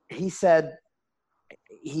know, he said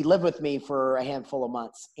he lived with me for a handful of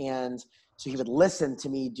months. And so he would listen to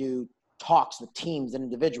me do talks with teams and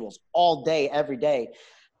individuals all day, every day.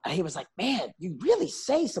 And he was like, man, you really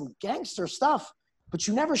say some gangster stuff, but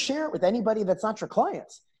you never share it with anybody that's not your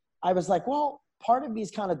clients. I was like, well, part of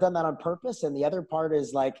me's kind of done that on purpose. And the other part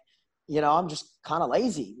is like, you know, I'm just kind of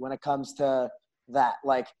lazy when it comes to that.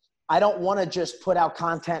 Like, I don't want to just put out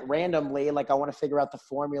content randomly. Like I want to figure out the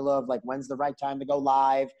formula of like, when's the right time to go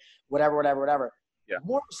live, whatever. Yeah.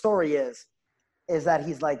 More story is that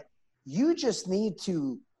he's like, you just need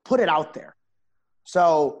to put it out there.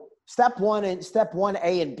 So step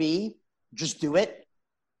 1A and B, just do it,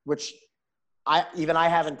 which I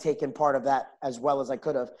haven't taken part of that as well as I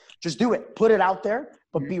could have. Just do it, put it out there,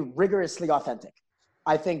 but be rigorously authentic.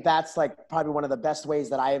 I think that's like probably one of the best ways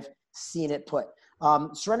that I've seen it put.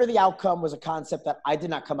 Surrender the outcome was a concept that I did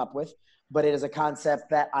not come up with, but it is a concept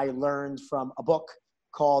that I learned from a book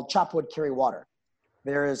called Chop Wood, Carry Water.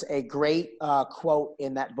 There is a great quote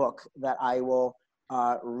in that book that I will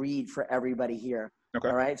read for everybody here. Okay.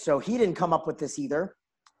 All right. So he didn't come up with this either.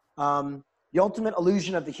 The ultimate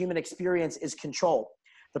illusion of the human experience is control.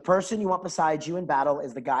 The person you want beside you in battle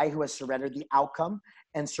is the guy who has surrendered the outcome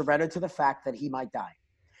and surrendered to the fact that he might die.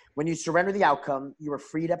 When you surrender the outcome, you are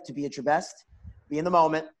freed up to be at your best, be in the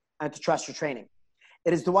moment, and to trust your training.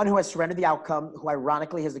 It is the one who has surrendered the outcome who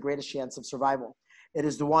ironically has the greatest chance of survival. It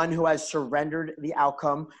is the one who has surrendered the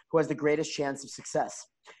outcome who has the greatest chance of success.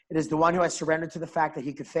 It is the one who has surrendered to the fact that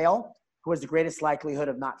he could fail, who has the greatest likelihood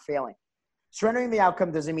of not failing. Surrendering the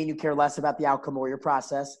outcome doesn't mean you care less about the outcome or your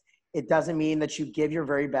process. It doesn't mean that you give your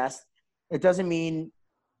very best. It does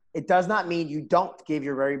not mean you don't give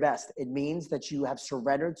your very best. It means that you have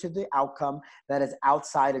surrendered to the outcome that is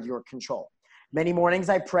outside of your control. Many mornings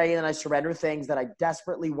I pray and I surrender things that I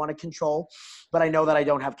desperately want to control, but I know that I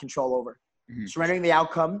don't have control over. Mm-hmm. Surrendering the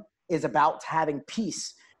outcome is about having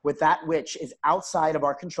peace with that which is outside of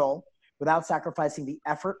our control without sacrificing the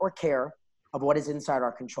effort or care of what is inside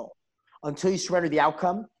our control. Until you surrender the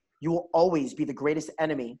outcome, you will always be the greatest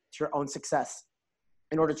enemy to your own success.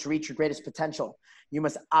 In order to reach your greatest potential, you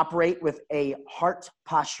must operate with a heart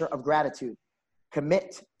posture of gratitude.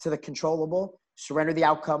 Commit to the controllable, surrender the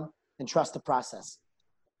outcome, and trust the process.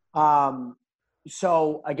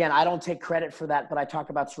 So again, I don't take credit for that, but I talk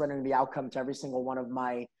about surrendering the outcome to every single one of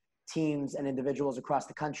my teams and individuals across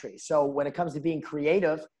the country. So when it comes to being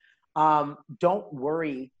creative, don't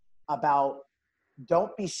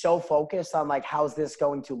be so focused on like, how's this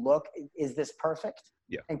going to look? Is this perfect?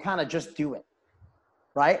 Yeah. And kind of just do it.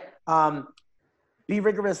 Right? Be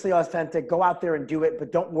rigorously authentic, go out there and do it,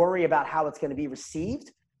 but don't worry about how it's going to be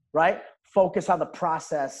received, right? Focus on the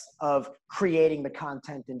process of creating the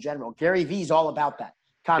content in general. Gary Vee's all about that.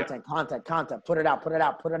 Content, put it out,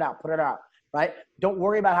 right? Don't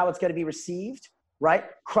worry about how it's going to be received, right?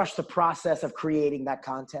 Crush the process of creating that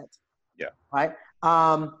content. Yeah. Right?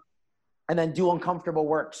 And then do uncomfortable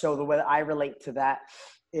work. So the way that I relate to that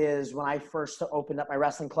is when I first opened up my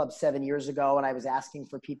wrestling club 7 years ago, and I was asking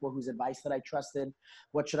for people whose advice that I trusted.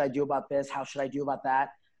 What should I do about this? How should I do about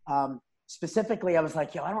that? Specifically, I was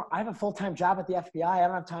like, I have a full-time job at the FBI. I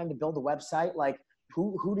don't have time to build a website. Like,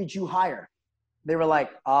 who did you hire? They were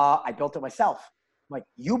like, I built it myself. I'm like,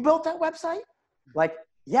 you built that website? Like,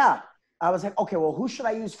 yeah. I was like, okay, well, who should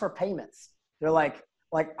I use for payments? They're like,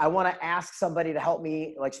 I want to ask somebody to help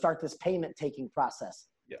me like start this payment taking process.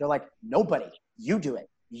 Yeah. They're like, nobody, you do it.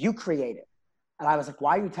 You create it. And I was like,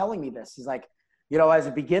 why are you telling me this? He's like, as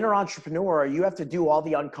a beginner entrepreneur, you have to do all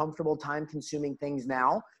the uncomfortable, time-consuming things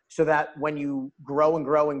now so that when you grow and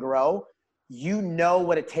grow and grow, you know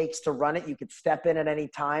what it takes to run it. You could step in at any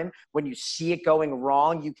time. When you see it going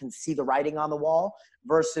wrong, you can see the writing on the wall,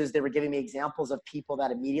 versus they were giving me examples of people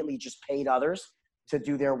that immediately just paid others to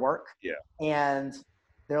do their work. Yeah. And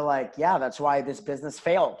they're like, yeah, that's why this business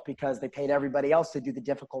failed, because they paid everybody else to do the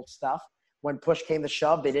difficult stuff. When push came to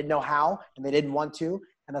shove, they didn't know how and they didn't want to.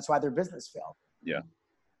 And that's why their business failed. Yeah.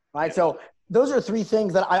 Right. Yeah. So those are three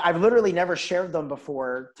things that I've literally never shared them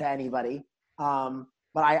before to anybody. But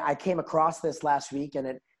I came across this last week, and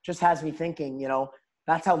it just has me thinking,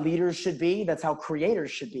 that's how leaders should be. That's how creators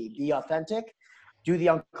should be. Be authentic, do the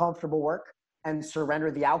uncomfortable work, and surrender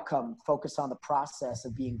the outcome. Focus on the process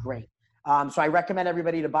of being great. So I recommend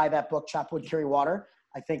everybody to buy that book, Chop Wood, Carry Water.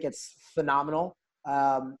 I think it's phenomenal.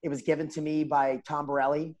 It was given to me by Tom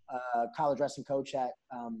Borelli, college wrestling coach at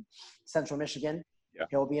Central Michigan. Yeah.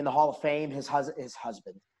 He'll be in the Hall of Fame. His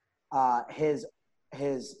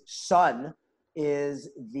son is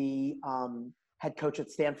the head coach at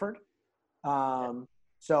Stanford.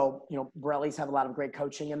 So, Borelli's have a lot of great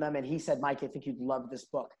coaching in them. And he said, Mike, I think you'd love this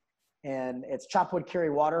book. And it's Chop Wood, Carry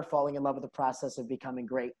Water, Falling in Love with the Process of Becoming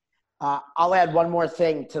Great. I'll add one more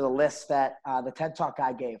thing to the list that the TED Talk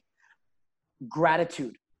guy gave.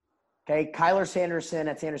 Gratitude. Okay. Kyler Sanderson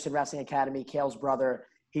at Sanderson Wrestling Academy, Kale's brother,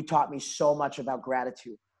 he taught me so much about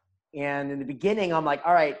gratitude. And in the beginning, I'm like,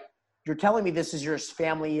 all right, you're telling me this is your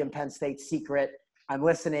family and Penn State secret. I'm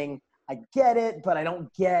listening. I get it, but I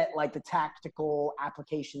don't get like the tactical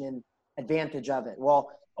application and advantage of it. Well,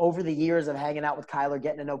 over the years of hanging out with Kyler,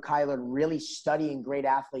 getting to know Kyler, and really studying great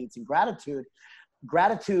athletes and gratitude,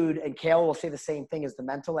 and Kale will say the same thing, is the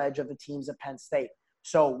mental edge of the teams at Penn State.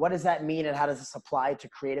 So what does that mean, and how does this apply to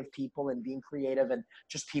creative people and being creative and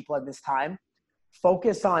just people at this time?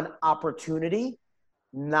 Focus on opportunity,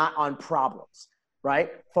 not on problems, right?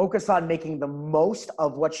 Focus on making the most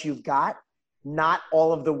of what you've got, not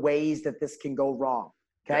all of the ways that this can go wrong,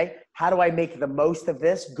 okay? How do I make the most of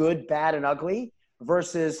this, good, bad, and ugly,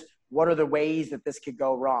 versus what are the ways that this could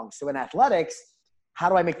go wrong? So in athletics, how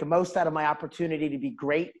do I make the most out of my opportunity to be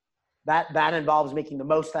great? That involves making the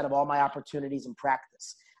most out of all my opportunities in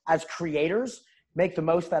practice. As creators, make the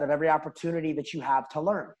most out of every opportunity that you have to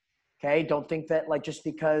learn. Okay. Don't think that like just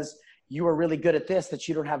because you are really good at this, that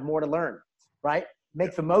you don't have more to learn, right?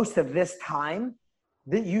 Make the most of this time.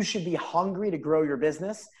 That you should be hungry to grow your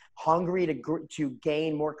business, hungry to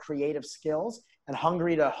gain more creative skills, and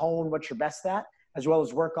hungry to hone what you're best at, as well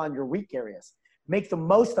as work on your weak areas. Make the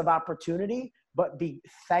most of opportunity, but be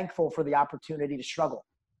thankful for the opportunity to struggle.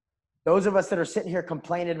 Those of us that are sitting here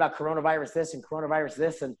complaining about coronavirus this and coronavirus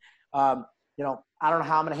this, and I don't know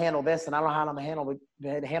how I'm going to handle this, and I don't know how I'm going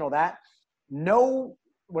to handle that. No,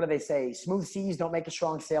 what do they say? Smooth seas don't make a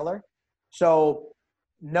strong sailor. So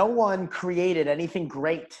no one created anything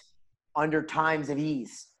great under times of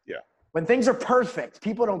ease. Yeah. When things are perfect,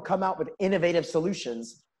 people don't come out with innovative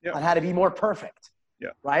solutions on how to be more perfect. Yeah.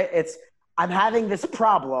 Right? I'm having this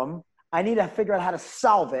problem. I need to figure out how to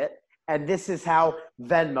solve it. And this is how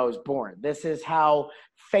Venmo is born. This is how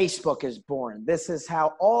Facebook is born. This is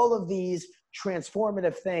how all of these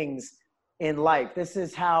transformative things in life. This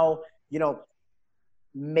is how,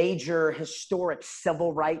 major historic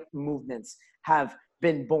civil rights movements have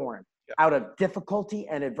been born out of difficulty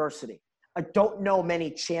and adversity. I don't know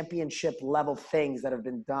many championship level things that have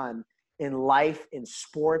been done in life, in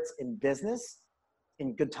sports, in business,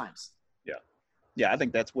 in good times. Yeah. I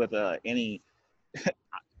think that's with any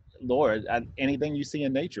Lord, anything you see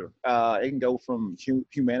in nature. It can go from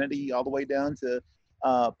humanity all the way down to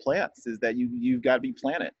plants. Is that you've got to be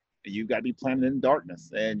planted. You've got to be planted in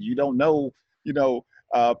darkness, and you don't know.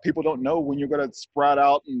 People don't know when you're going to sprout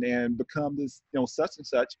out and become this, such and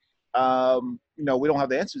such. We don't have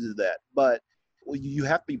the answers to that, but you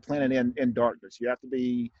have to be planted in darkness. You have to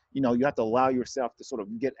be, you have to allow yourself to sort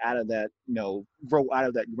of get out of that, grow out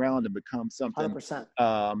of that ground and become something,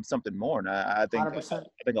 100%. something more. And I think, 100%.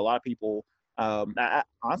 I think a lot of people,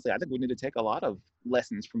 honestly, I think we need to take a lot of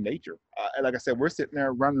lessons from nature. Like I said, we're sitting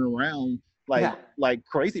there running around like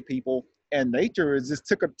crazy people, and nature is just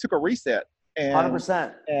took a reset. And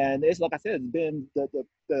 100%. And it's like I said, it's been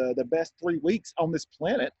the best 3 weeks on this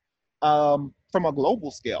planet, from a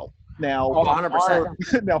global scale. Now,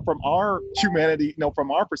 100%. Now from our humanity,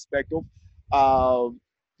 from our perspective,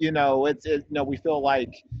 we feel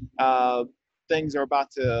like things are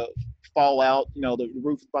about to fall out. The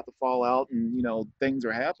roof is about to fall out, and things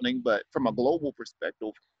are happening. But from a global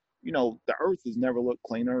perspective, the earth has never looked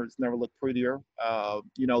cleaner. It's never looked prettier.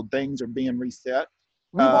 Things are being reset.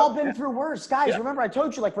 We've all been through worse. Guys, remember I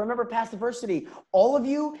told you, remember past adversity. All of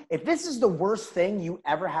you, if this is the worst thing you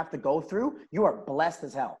ever have to go through, you are blessed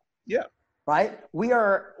as hell. Yeah. Right?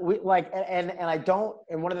 And I don't,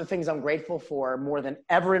 and one of the things I'm grateful for more than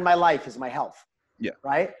ever in my life is my health. Yeah.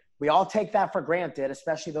 Right? We all take that for granted,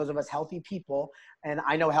 especially those of us healthy people. And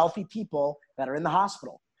I know healthy people that are in the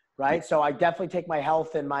hospital. Right? Yeah. So I definitely take my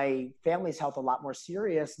health and my family's health a lot more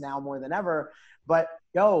serious now more than ever. But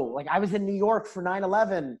I was in New York for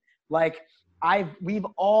 9/11. We've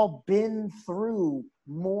all been through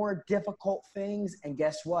more difficult things. And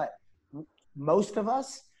guess what? Most of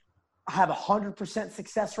us have 100%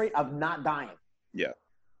 success rate of not dying. Yeah.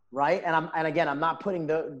 Right. And again, I'm not putting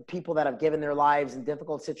the people that have given their lives in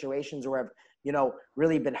difficult situations or have,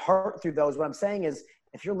 really been hurt through those. What I'm saying is,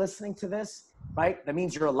 if you're listening to this, right, that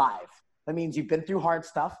means you're alive. That means you've been through hard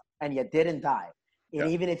stuff and you didn't die. And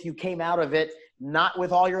even if you came out of it, not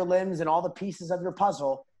with all your limbs and all the pieces of your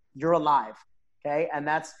puzzle, you're alive. Okay. And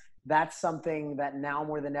that's something that now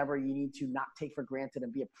more than ever, you need to not take for granted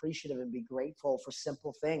and be appreciative and be grateful for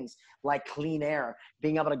simple things like clean air,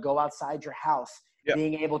 being able to go outside your house,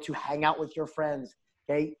 being able to hang out with your friends.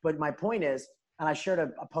 Okay. But my point is, and I shared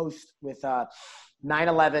a post with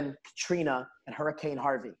 9/11, Katrina, and Hurricane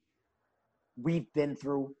Harvey. We've been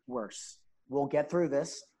through worse. We'll get through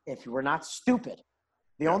this if we're not stupid.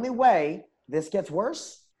 The only way this gets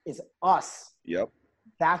worse is us. Yep.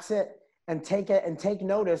 That's it. And take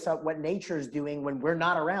notice of what nature is doing when we're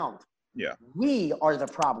not around. Yeah. We are the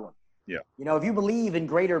problem. Yeah. If you believe in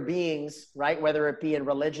greater beings, right, whether it be in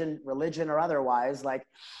religion or otherwise,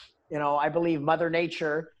 I believe Mother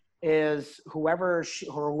Nature is whatever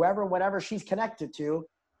she's connected to,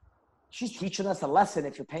 she's teaching us a lesson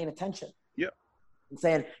if you're paying attention. Yeah. And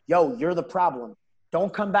saying, you're the problem.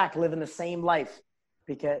 Don't come back living the same life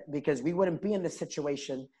because we wouldn't be in this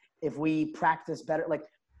situation if we practice better.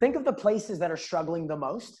 Think of the places that are struggling the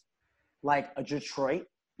most, like a Detroit,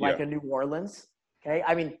 like a New Orleans. Okay.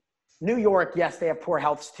 I mean, New York, yes, they have poor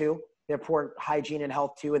health too. They have poor hygiene and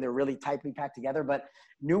health too, and they're really tightly packed together. But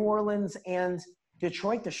New Orleans and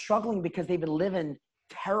Detroit, they're struggling because they've been living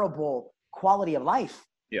terrible quality of life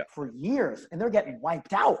for years, and they're getting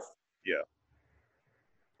wiped out. Yeah.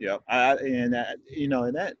 Yeah.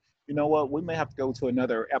 We may have to go to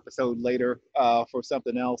another episode later for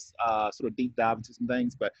something else, sort of deep dive into some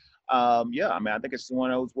things. But I think it's one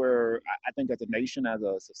of those where I think as a nation, as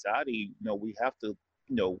a society, we have to,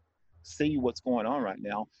 see what's going on right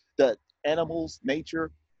now. The animals,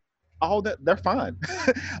 nature, all that, they're fine.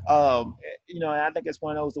 And I think it's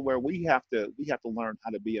one of those where we have to learn how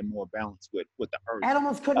to be in more balance with the earth.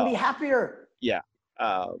 Animals couldn't be happier. Yeah.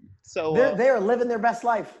 So they're living their best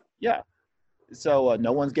life. Yeah. So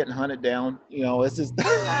no one's getting hunted down. It's just.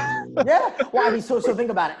 Yeah. Well, so think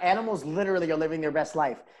about it. Animals literally are living their best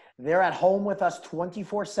life. They're at home with us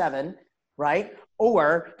 24/7, right?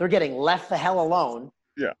 Or they're getting left the hell alone.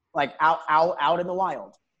 Yeah. Out in the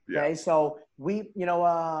wild. Okay. Yeah. So we,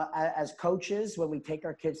 as coaches, when we take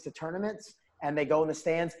our kids to tournaments and they go in the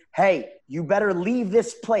stands, hey, you better leave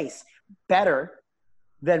this place better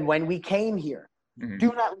than when we came here. Mm-hmm.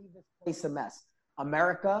 Do not leave this place a mess.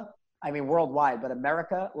 America, I mean, worldwide, but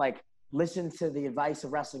America, listen to the advice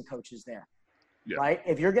of wrestling coaches there. Yeah. right?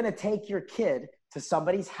 If you're going to take your kid to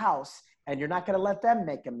somebody's house and you're not going to let them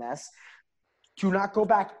make a mess, do not go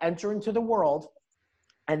back, enter into the world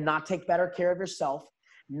and not take better care of yourself,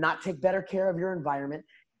 not take better care of your environment,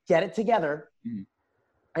 get it together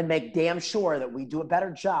and make damn sure that we do a better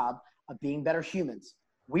job of being better humans.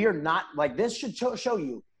 We are not, like this should show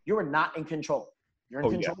you, you are not in control. You're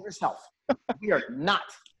in control of yourself. We are not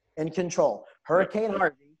in control. Hurricane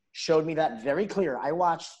Harvey showed me that very clear. I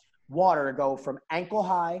watched water go from ankle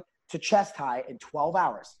high to chest high in 12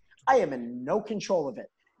 hours. I am in no control of it.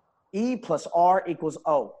 E plus R equals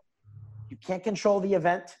O. You can't control the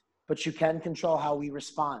event, but you can control how we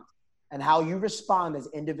respond. And how you respond as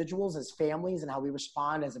individuals, as families, and how we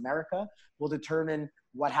respond as America will determine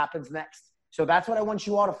what happens next. So that's what I want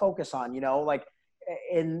you all to focus on, you know, like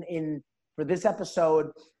for this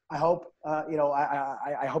episode, I hope,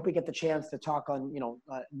 I hope we get the chance to talk on,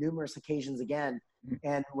 numerous occasions again.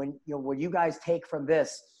 And when you guys take from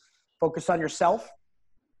this, focus on yourself,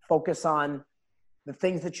 focus on the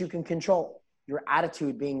things that you can control, your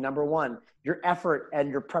attitude being number one, your effort and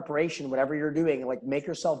your preparation, whatever you're doing, like make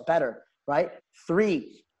yourself better, right?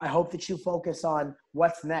 3, I hope that you focus on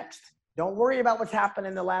what's next. Don't worry about what's happened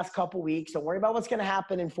in the last couple weeks. Don't worry about what's going to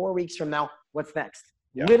happen in 4 weeks from now. What's next?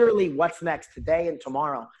 Yeah. Literally what's next today and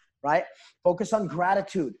tomorrow, right? Focus on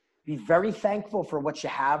gratitude. Be very thankful for what you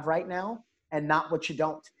have right now and not what you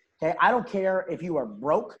don't. Okay. I don't care if you are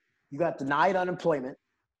broke, you got denied unemployment,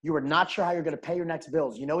 you are not sure how you're going to pay your next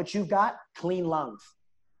bills. You know what you've got? Clean lungs.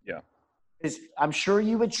 Yeah. I'm sure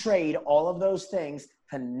you would trade all of those things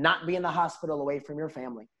to not be in the hospital away from your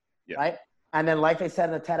family. Yeah. Right. And then, like I said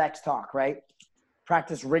in the TEDx talk, right?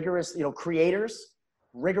 Practice rigorous, creators,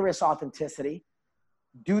 rigorous authenticity,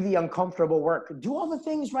 do the uncomfortable work, do all the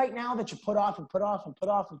things right now that you put off and put off and put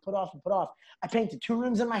off and put off and put off. I painted 2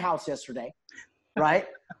 rooms in my house yesterday, right?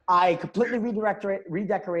 I completely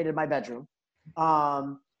redecorated my bedroom.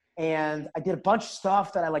 And I did a bunch of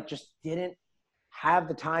stuff that I just didn't have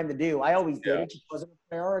the time to do. I always did. It just wasn't a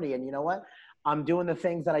priority. And you know what? I'm doing the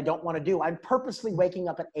things that I don't want to do. I'm purposely waking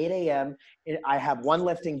up at 8 a.m. I have one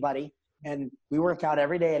lifting buddy and we work out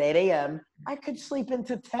every day at 8 a.m. I could sleep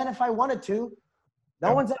into 10 if I wanted to.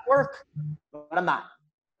 No one's at work, but I'm not.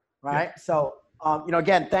 Right. Yeah. So,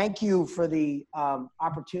 again, thank you for the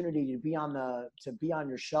opportunity to be on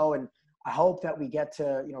your show. And I hope that we get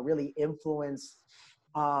to, really influence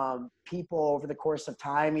people over the course of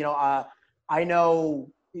time. I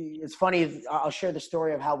know it's funny. I'll share the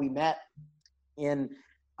story of how we met. And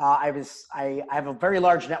I have a very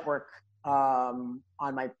large network on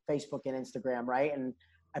my Facebook and Instagram, right? And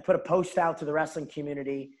I put a post out to the wrestling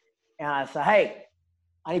community, and I said, "Hey,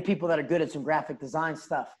 I need people that are good at some graphic design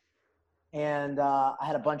stuff." And I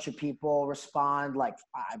had a bunch of people respond,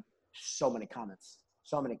 so many comments.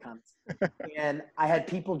 And I had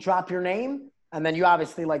people drop your name, and then you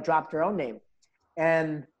obviously dropped your own name.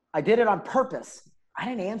 And I did it on purpose. I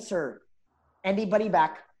didn't answer anybody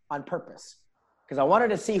back on purpose because I wanted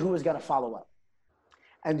to see who was going to follow up.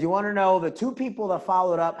 And you want to know the 2 people that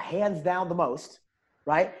followed up hands down the most,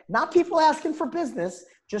 right? Not people asking for business,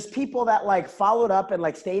 just people that followed up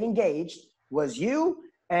and stayed engaged was you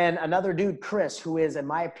and another dude, Chris, who is, in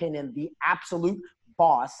my opinion, the absolute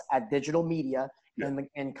boss at digital media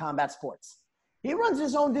in combat sports. He runs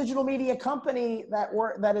his own digital media company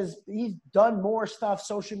he's done more stuff,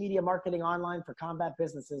 social media marketing online for combat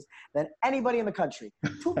businesses than anybody in the country.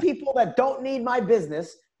 2 people that don't need my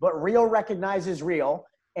business, but real recognizes real.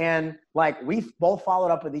 And we both followed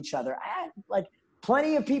up with each other.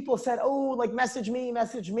 Plenty of people said, "Oh, message me.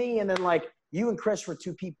 And then you and Chris were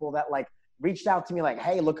 2 people that reached out to me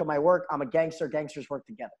 "Hey, look at my work. I'm a gangster. Gangsters work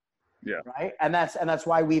together." Yeah. Right. And that's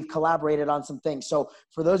why we've collaborated on some things. So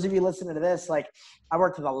for those of you listening to this, I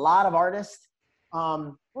worked with a lot of artists,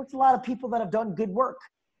 worked with a lot of people that have done good work.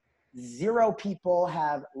 0 people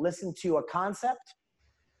have listened to a concept,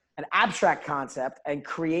 an abstract concept, and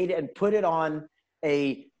created and put it on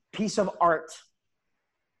a piece of art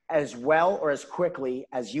as well or as quickly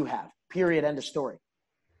as you have. Period. End of story.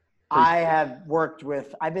 I've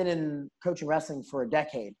been in coaching wrestling for a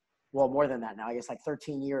decade. Well, more than that now, I guess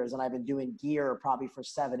 13 years. And I've been doing gear probably for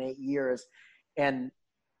 7, 8 years. And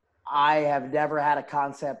I have never had a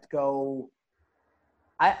concept go,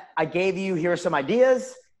 I gave you, here are some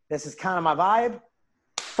ideas. This is kind of my vibe.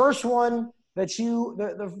 First one that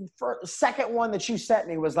the second one that you sent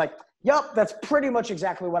me was yup, that's pretty much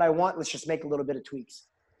exactly what I want. Let's just make a little bit of tweaks.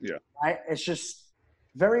 Yeah. Right. It's just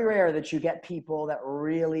very rare that you get people that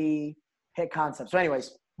really hit concepts. So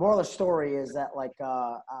anyways, moral of the story is that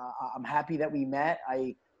I'm happy that we met.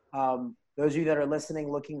 Those of you that are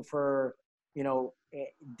listening, looking for,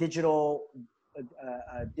 digital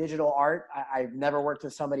digital art. I've never worked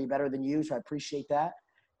with somebody better than you, so I appreciate that.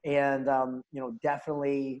 And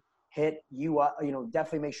definitely hit you up.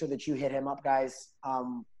 Definitely make sure that you hit him up, guys,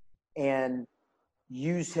 and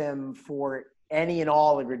use him for any and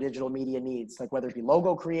all of your digital media needs, like whether it be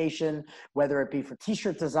logo creation, whether it be for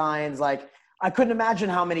t-shirt designs. Like, I couldn't imagine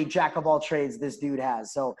how many jack of all trades this dude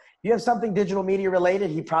has. So if you have something digital media related,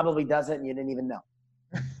 he probably does it and you didn't even know.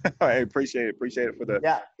 I appreciate it. Appreciate it for the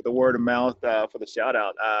Yeah. for the word of mouth, for the shout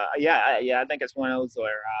out. I think it's one of those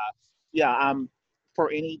where, for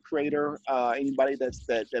any creator, anybody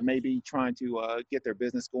that may be trying to get their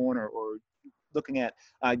business going, or looking at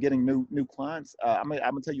getting new clients. I'm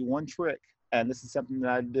gonna tell you one trick, and this is something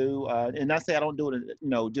that I do. And I say I don't do it,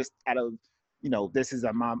 just out of, this is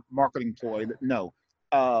my marketing ploy. No.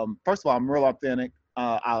 First of all, I'm real authentic.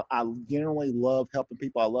 I generally love helping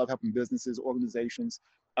people. I love helping businesses, organizations.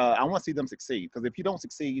 I want to see them succeed, because if you don't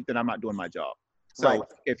succeed, then I'm not doing my job. So Right.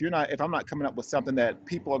 if I'm not coming up with something that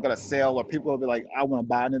people are going to sell, or people will be like, I want to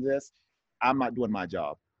buy into this, I'm not doing my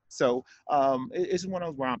job. So it's one of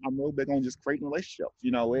those where I'm real big on just creating relationships.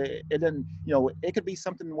 It didn't, it could be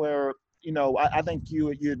something where, I think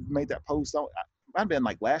you made that post. I've been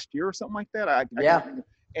like last year or something like that. Yeah.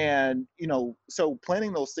 And so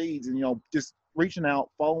planting those seeds, and just reaching out,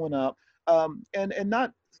 following up, and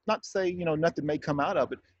not to say nothing may come out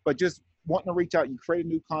of it, but just wanting to reach out. You create a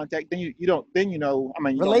new contact, then you don't, then I mean, you don't know where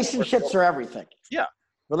to Relationships go. are everything. Yeah.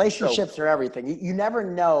 Relationships are everything. You never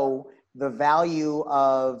know the value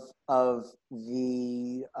of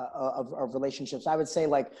relationships. I would say,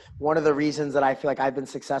 like, one of the reasons that I feel like I've been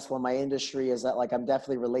successful in my industry is that, like, I'm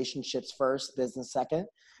definitely relationships first, business second.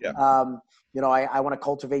 Yeah. I want to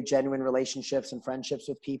cultivate genuine relationships and friendships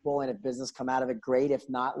with people, and if business come out of it, great. If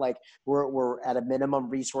not, like, we're at a minimum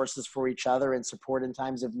resources for each other and support in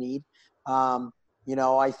times of need.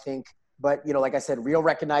 I think, but like I said, real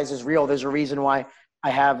recognizes real. There's a reason why I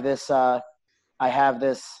have this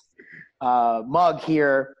mug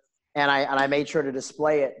here, and I made sure to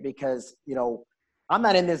display it because I'm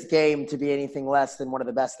not in this game to be anything less than one of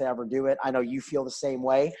the best to ever do it. I know you feel the same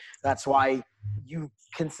way. That's why you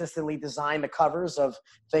consistently design the covers of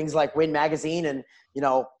things like Win Magazine, and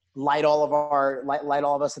light all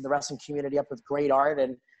of us in the wrestling community up with great art.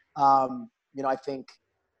 And I think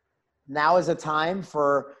now is a time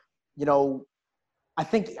for I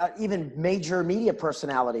think even major media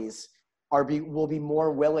personalities will be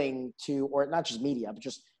more willing to, or not just media, but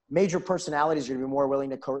just major personalities are going to be more willing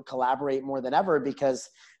to collaborate more than ever, because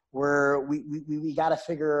we got to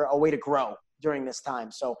figure a way to grow during this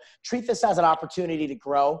time. So treat this as an opportunity to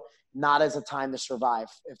grow, not as a time to survive.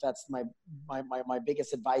 If that's my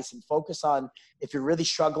biggest advice, and focus on, if you're really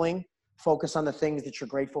struggling, focus on the things that you're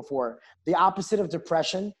grateful for. The opposite of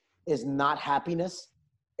depression is not happiness,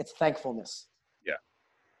 it's thankfulness. Yeah.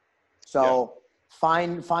 So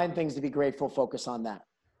find things to be grateful, focus on that.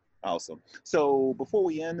 Awesome. So before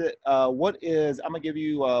we end it, I'm gonna give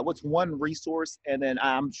you what's one resource, and then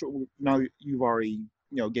I'm sure you've already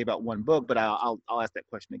gave out one book, but I'll ask that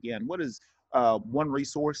question again. What is one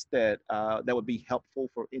resource that would be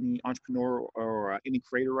helpful for any entrepreneur or any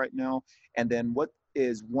creator right now? And then what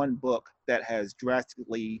is one book that has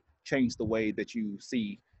drastically changed the way that you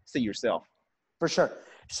see yourself? For sure.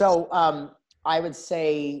 So I would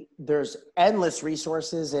say there's endless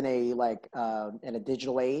resources in a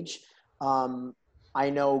digital age. I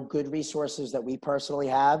know good resources that we personally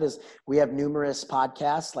have is we have numerous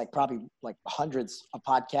podcasts, probably hundreds of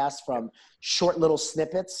podcasts, from short little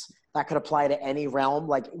snippets that could apply to any realm.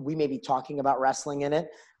 Like, we may be talking about wrestling in it,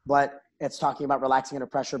 but it's talking about relaxing under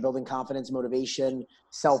pressure, building confidence, motivation,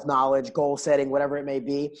 self-knowledge, goal setting, whatever it may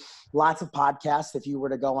be. Lots of podcasts if you were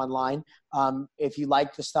to go online. If you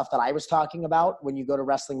like the stuff that I was talking about, when you go to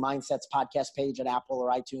Wrestling Mindsets podcast page at Apple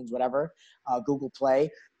or iTunes, whatever, Google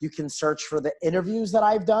Play, you can search for the interviews that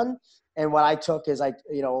I've done. And what I took is I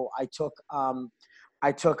took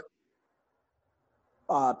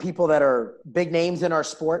people that are big names in our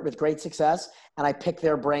sport with great success, and I picked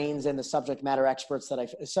their brains in the subject matter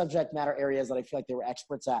areas that I feel like they were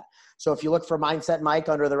experts at. So if you look for Mindset Mike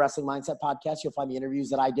under the Wrestling Mindset podcast, you'll find the interviews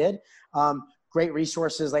that I did. Great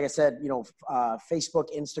resources, like I said, Facebook,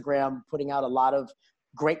 Instagram, putting out a lot of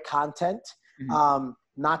great content. Mm-hmm.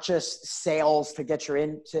 Not just sales to get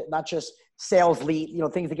not just sales lead,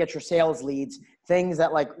 things to get your sales leads, things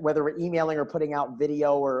that, like, whether we're emailing or putting out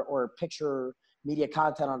video or picture media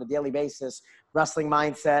content on a daily basis. Wrestling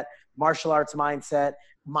Mindset, Martial Arts Mindset,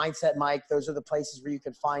 Mindset Mike, those are the places where you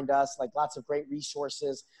can find us, like, lots of great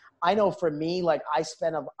resources. I know for me, like, I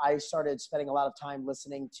started spending a lot of time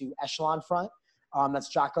listening to Echelon Front. That's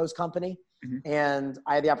Jocko's company. Mhm. And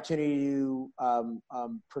I had the opportunity to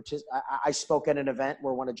I spoke at an event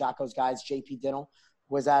where one of Jocko's guys, JP Dinnell,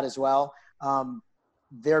 was at as well.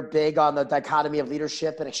 They're big on the dichotomy of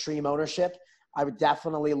leadership and extreme ownership. I would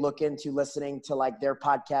definitely look into listening to like their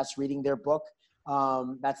podcast, reading their book.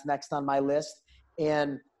 That's next on my list.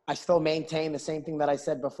 And I still maintain the same thing that I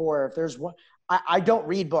said before. If there's one, I don't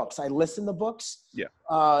read books. I listen to books. Yeah.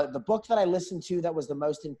 The book that I listened to that was the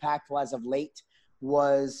most impactful as of late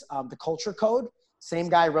was The Culture Code. Same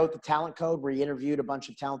guy wrote The Talent Code, where he interviewed a bunch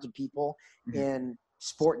of talented people in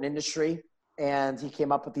sport and industry. And he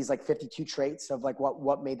came up with these like 52 traits of like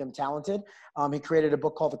what made them talented. He created a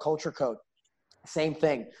book called The Culture Code. Same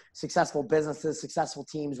thing, successful businesses, successful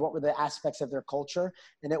teams, what were the aspects of their culture?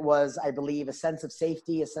 And it was, I believe, a sense of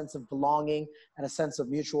safety, a sense of belonging, and a sense of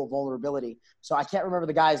mutual vulnerability. So I can't remember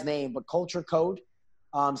the guy's name, but Culture Code,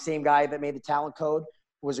 same guy that made The Talent Code,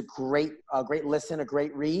 was a great listen, a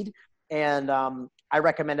great read. And I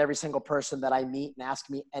recommend every single person that I meet and ask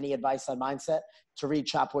me any advice on mindset to read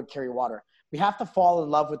Chop Wood, Carry Water. We have to fall in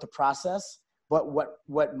love with the process, but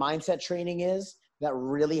what mindset training is that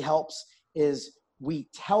really helps is we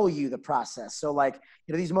tell you the process. So like,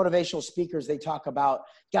 you know, these motivational speakers, they talk about,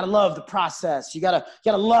 you got to love the process. You got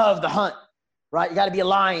to love the hunt, right? You got to be a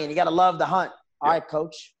lion. You got to love the hunt. All right,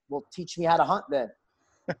 coach, well, teach me how to hunt then.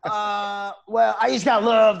 Well, I just got to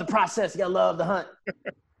love the process. You got to love the hunt.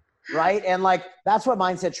 Right. And like, that's what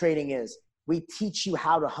mindset training is. We teach you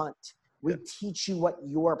how to hunt. We teach you what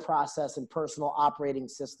your process and personal operating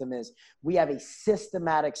system is. We have a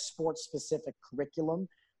systematic sports specific curriculum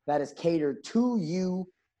that is catered to you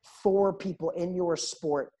for people in your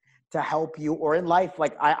sport to help you or in life.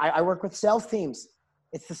 Like I work with sales teams.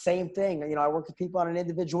 It's the same thing. You know, I work with people on an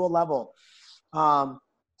individual level.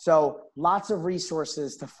 So lots of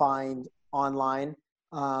resources to find online.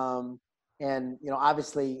 And, you know,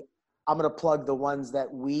 obviously I'm going to plug the ones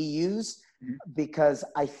that we use because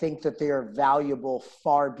I think that they are valuable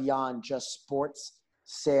far beyond just sports,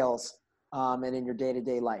 sales, and in your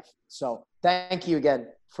day-to-day life. So thank you again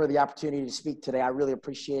for the opportunity to speak today. I really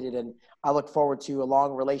appreciate it. And I look forward to a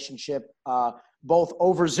long relationship, both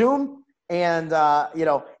over Zoom and, you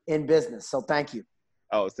know, in business. So thank you.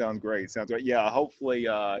 Oh, sounds great. Sounds great. Yeah. Hopefully,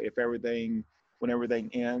 when everything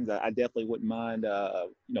ends, I definitely wouldn't mind, you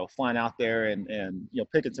know, flying out there and, you know,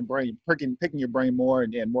 picking your brain more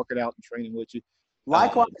and working out and training with you.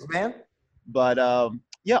 Likewise, man. But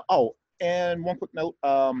yeah. Oh, and one quick note: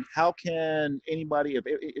 how can anybody,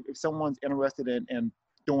 if someone's interested in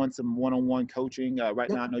doing some one-on-one coaching right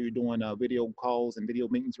now? I know you're doing video calls and video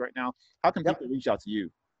meetings right now. How can people reach out to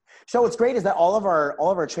you? So what's great is that all of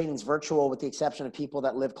our training is virtual, with the exception of people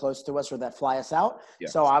that live close to us or that fly us out. Yeah.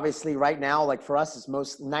 So obviously right now, like for us, it's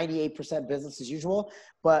 98% business as usual.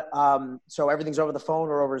 But so everything's over the phone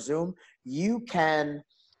or over Zoom. You can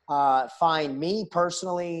find me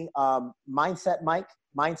personally, Mindset Mike,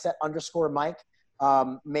 Mindset_Mike.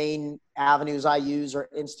 Main avenues I use are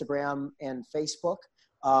Instagram and Facebook.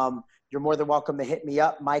 You're more than welcome to hit me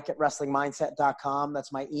up, Mike@wrestlingmindset.com.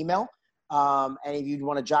 That's my email. And if you'd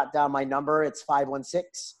want to jot down my number, it's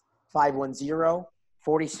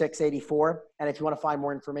 516-510-4684. And if you want to find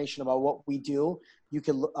more information about what we do, you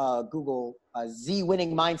can Google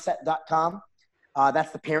zwinningmindset.com.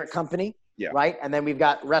 That's the parent company, right? And then we've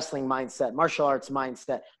got wrestling mindset, martial arts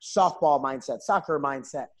mindset, softball mindset, soccer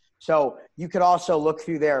mindset. So you could also look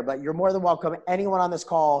through there, but you're more than welcome. Anyone on this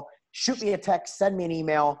call, shoot me a text, send me an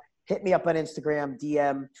email, hit me up on Instagram,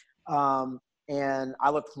 DM. And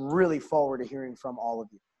I look really forward to hearing from all of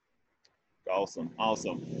you. Awesome.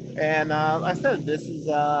 And like I said, this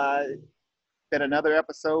has been another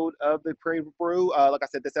episode of the Creative Brew. Like I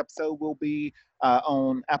said, this episode will be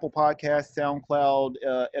on Apple Podcasts, SoundCloud.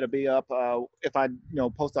 It'll be up if I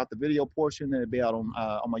post out the video portion. It'll be out on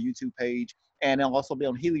my YouTube page, and it'll also be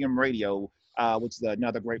on Helium Radio, which is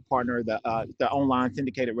another great partner, the online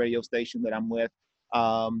syndicated radio station that I'm with.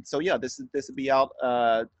 So yeah, this will be out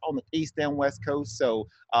on the East and West Coast. So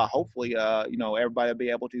hopefully, everybody will be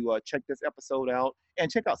able to check this episode out and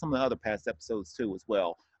check out some of the other past episodes too as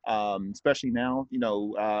well. Especially now,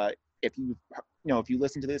 if you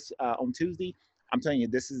listen to this on Tuesday, I'm telling you,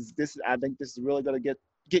 I think this is really going to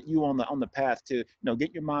get you on the path to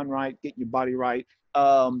get your mind right, get your body right.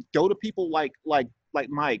 Go to people like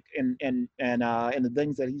Mike and the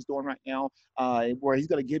things that he's doing right now, where he's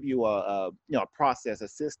going to give you a process, a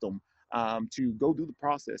system to go through the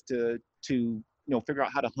process to figure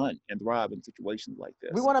out how to hunt and thrive in situations like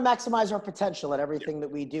this. We want to maximize our potential at everything that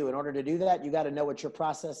we do. In order to do that, you got to know what your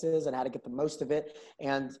process is and how to get the most of it.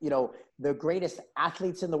 And the greatest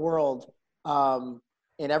athletes in the world,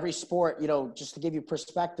 in every sport, just to give you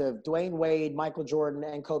perspective, Dwayne Wade, Michael Jordan,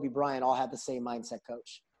 and Kobe Bryant all had the same mindset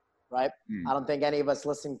coach, right? I don't think any of us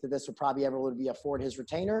listening to this would probably ever would be afford his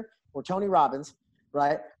retainer or Tony Robbins,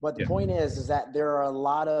 right? But the point is that there are a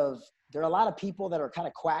lot of people that are kind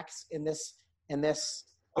of quacks in this industry.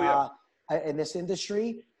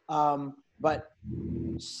 But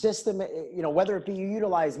system, whether it be you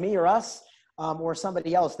utilize me or us or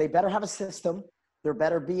somebody else, they better have a system. There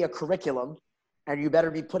better be a curriculum, and you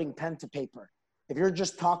better be putting pen to paper. If you're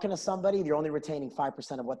just talking to somebody, you're only retaining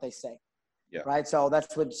 5% of what they say. Yeah. Right. So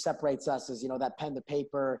that's what separates us is, that pen to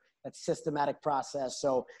paper, that systematic process.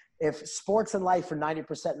 So if sports and life are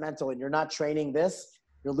 90% mental and you're not training this,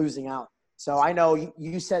 you're losing out. So I know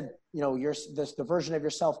you said, the version of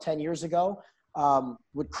yourself 10 years ago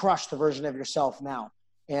would crush the version of yourself now.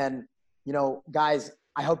 And, guys,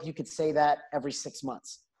 I hope you could say that every 6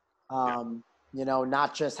 months.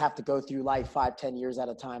 Not just have to go through life 5-10 years at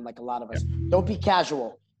a time like a lot of us. Don't be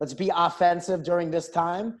casual. Let's be offensive during this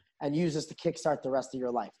time and use this to kickstart the rest of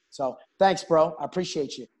your life. So thanks, bro. I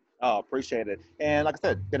appreciate you. Oh, appreciate it. And like I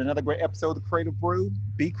said, been another great episode of Creative Brew.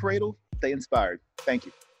 Be creative, stay inspired. Thank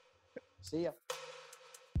you. See ya.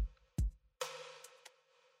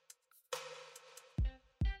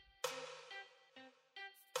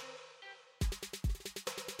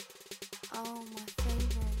 Oh my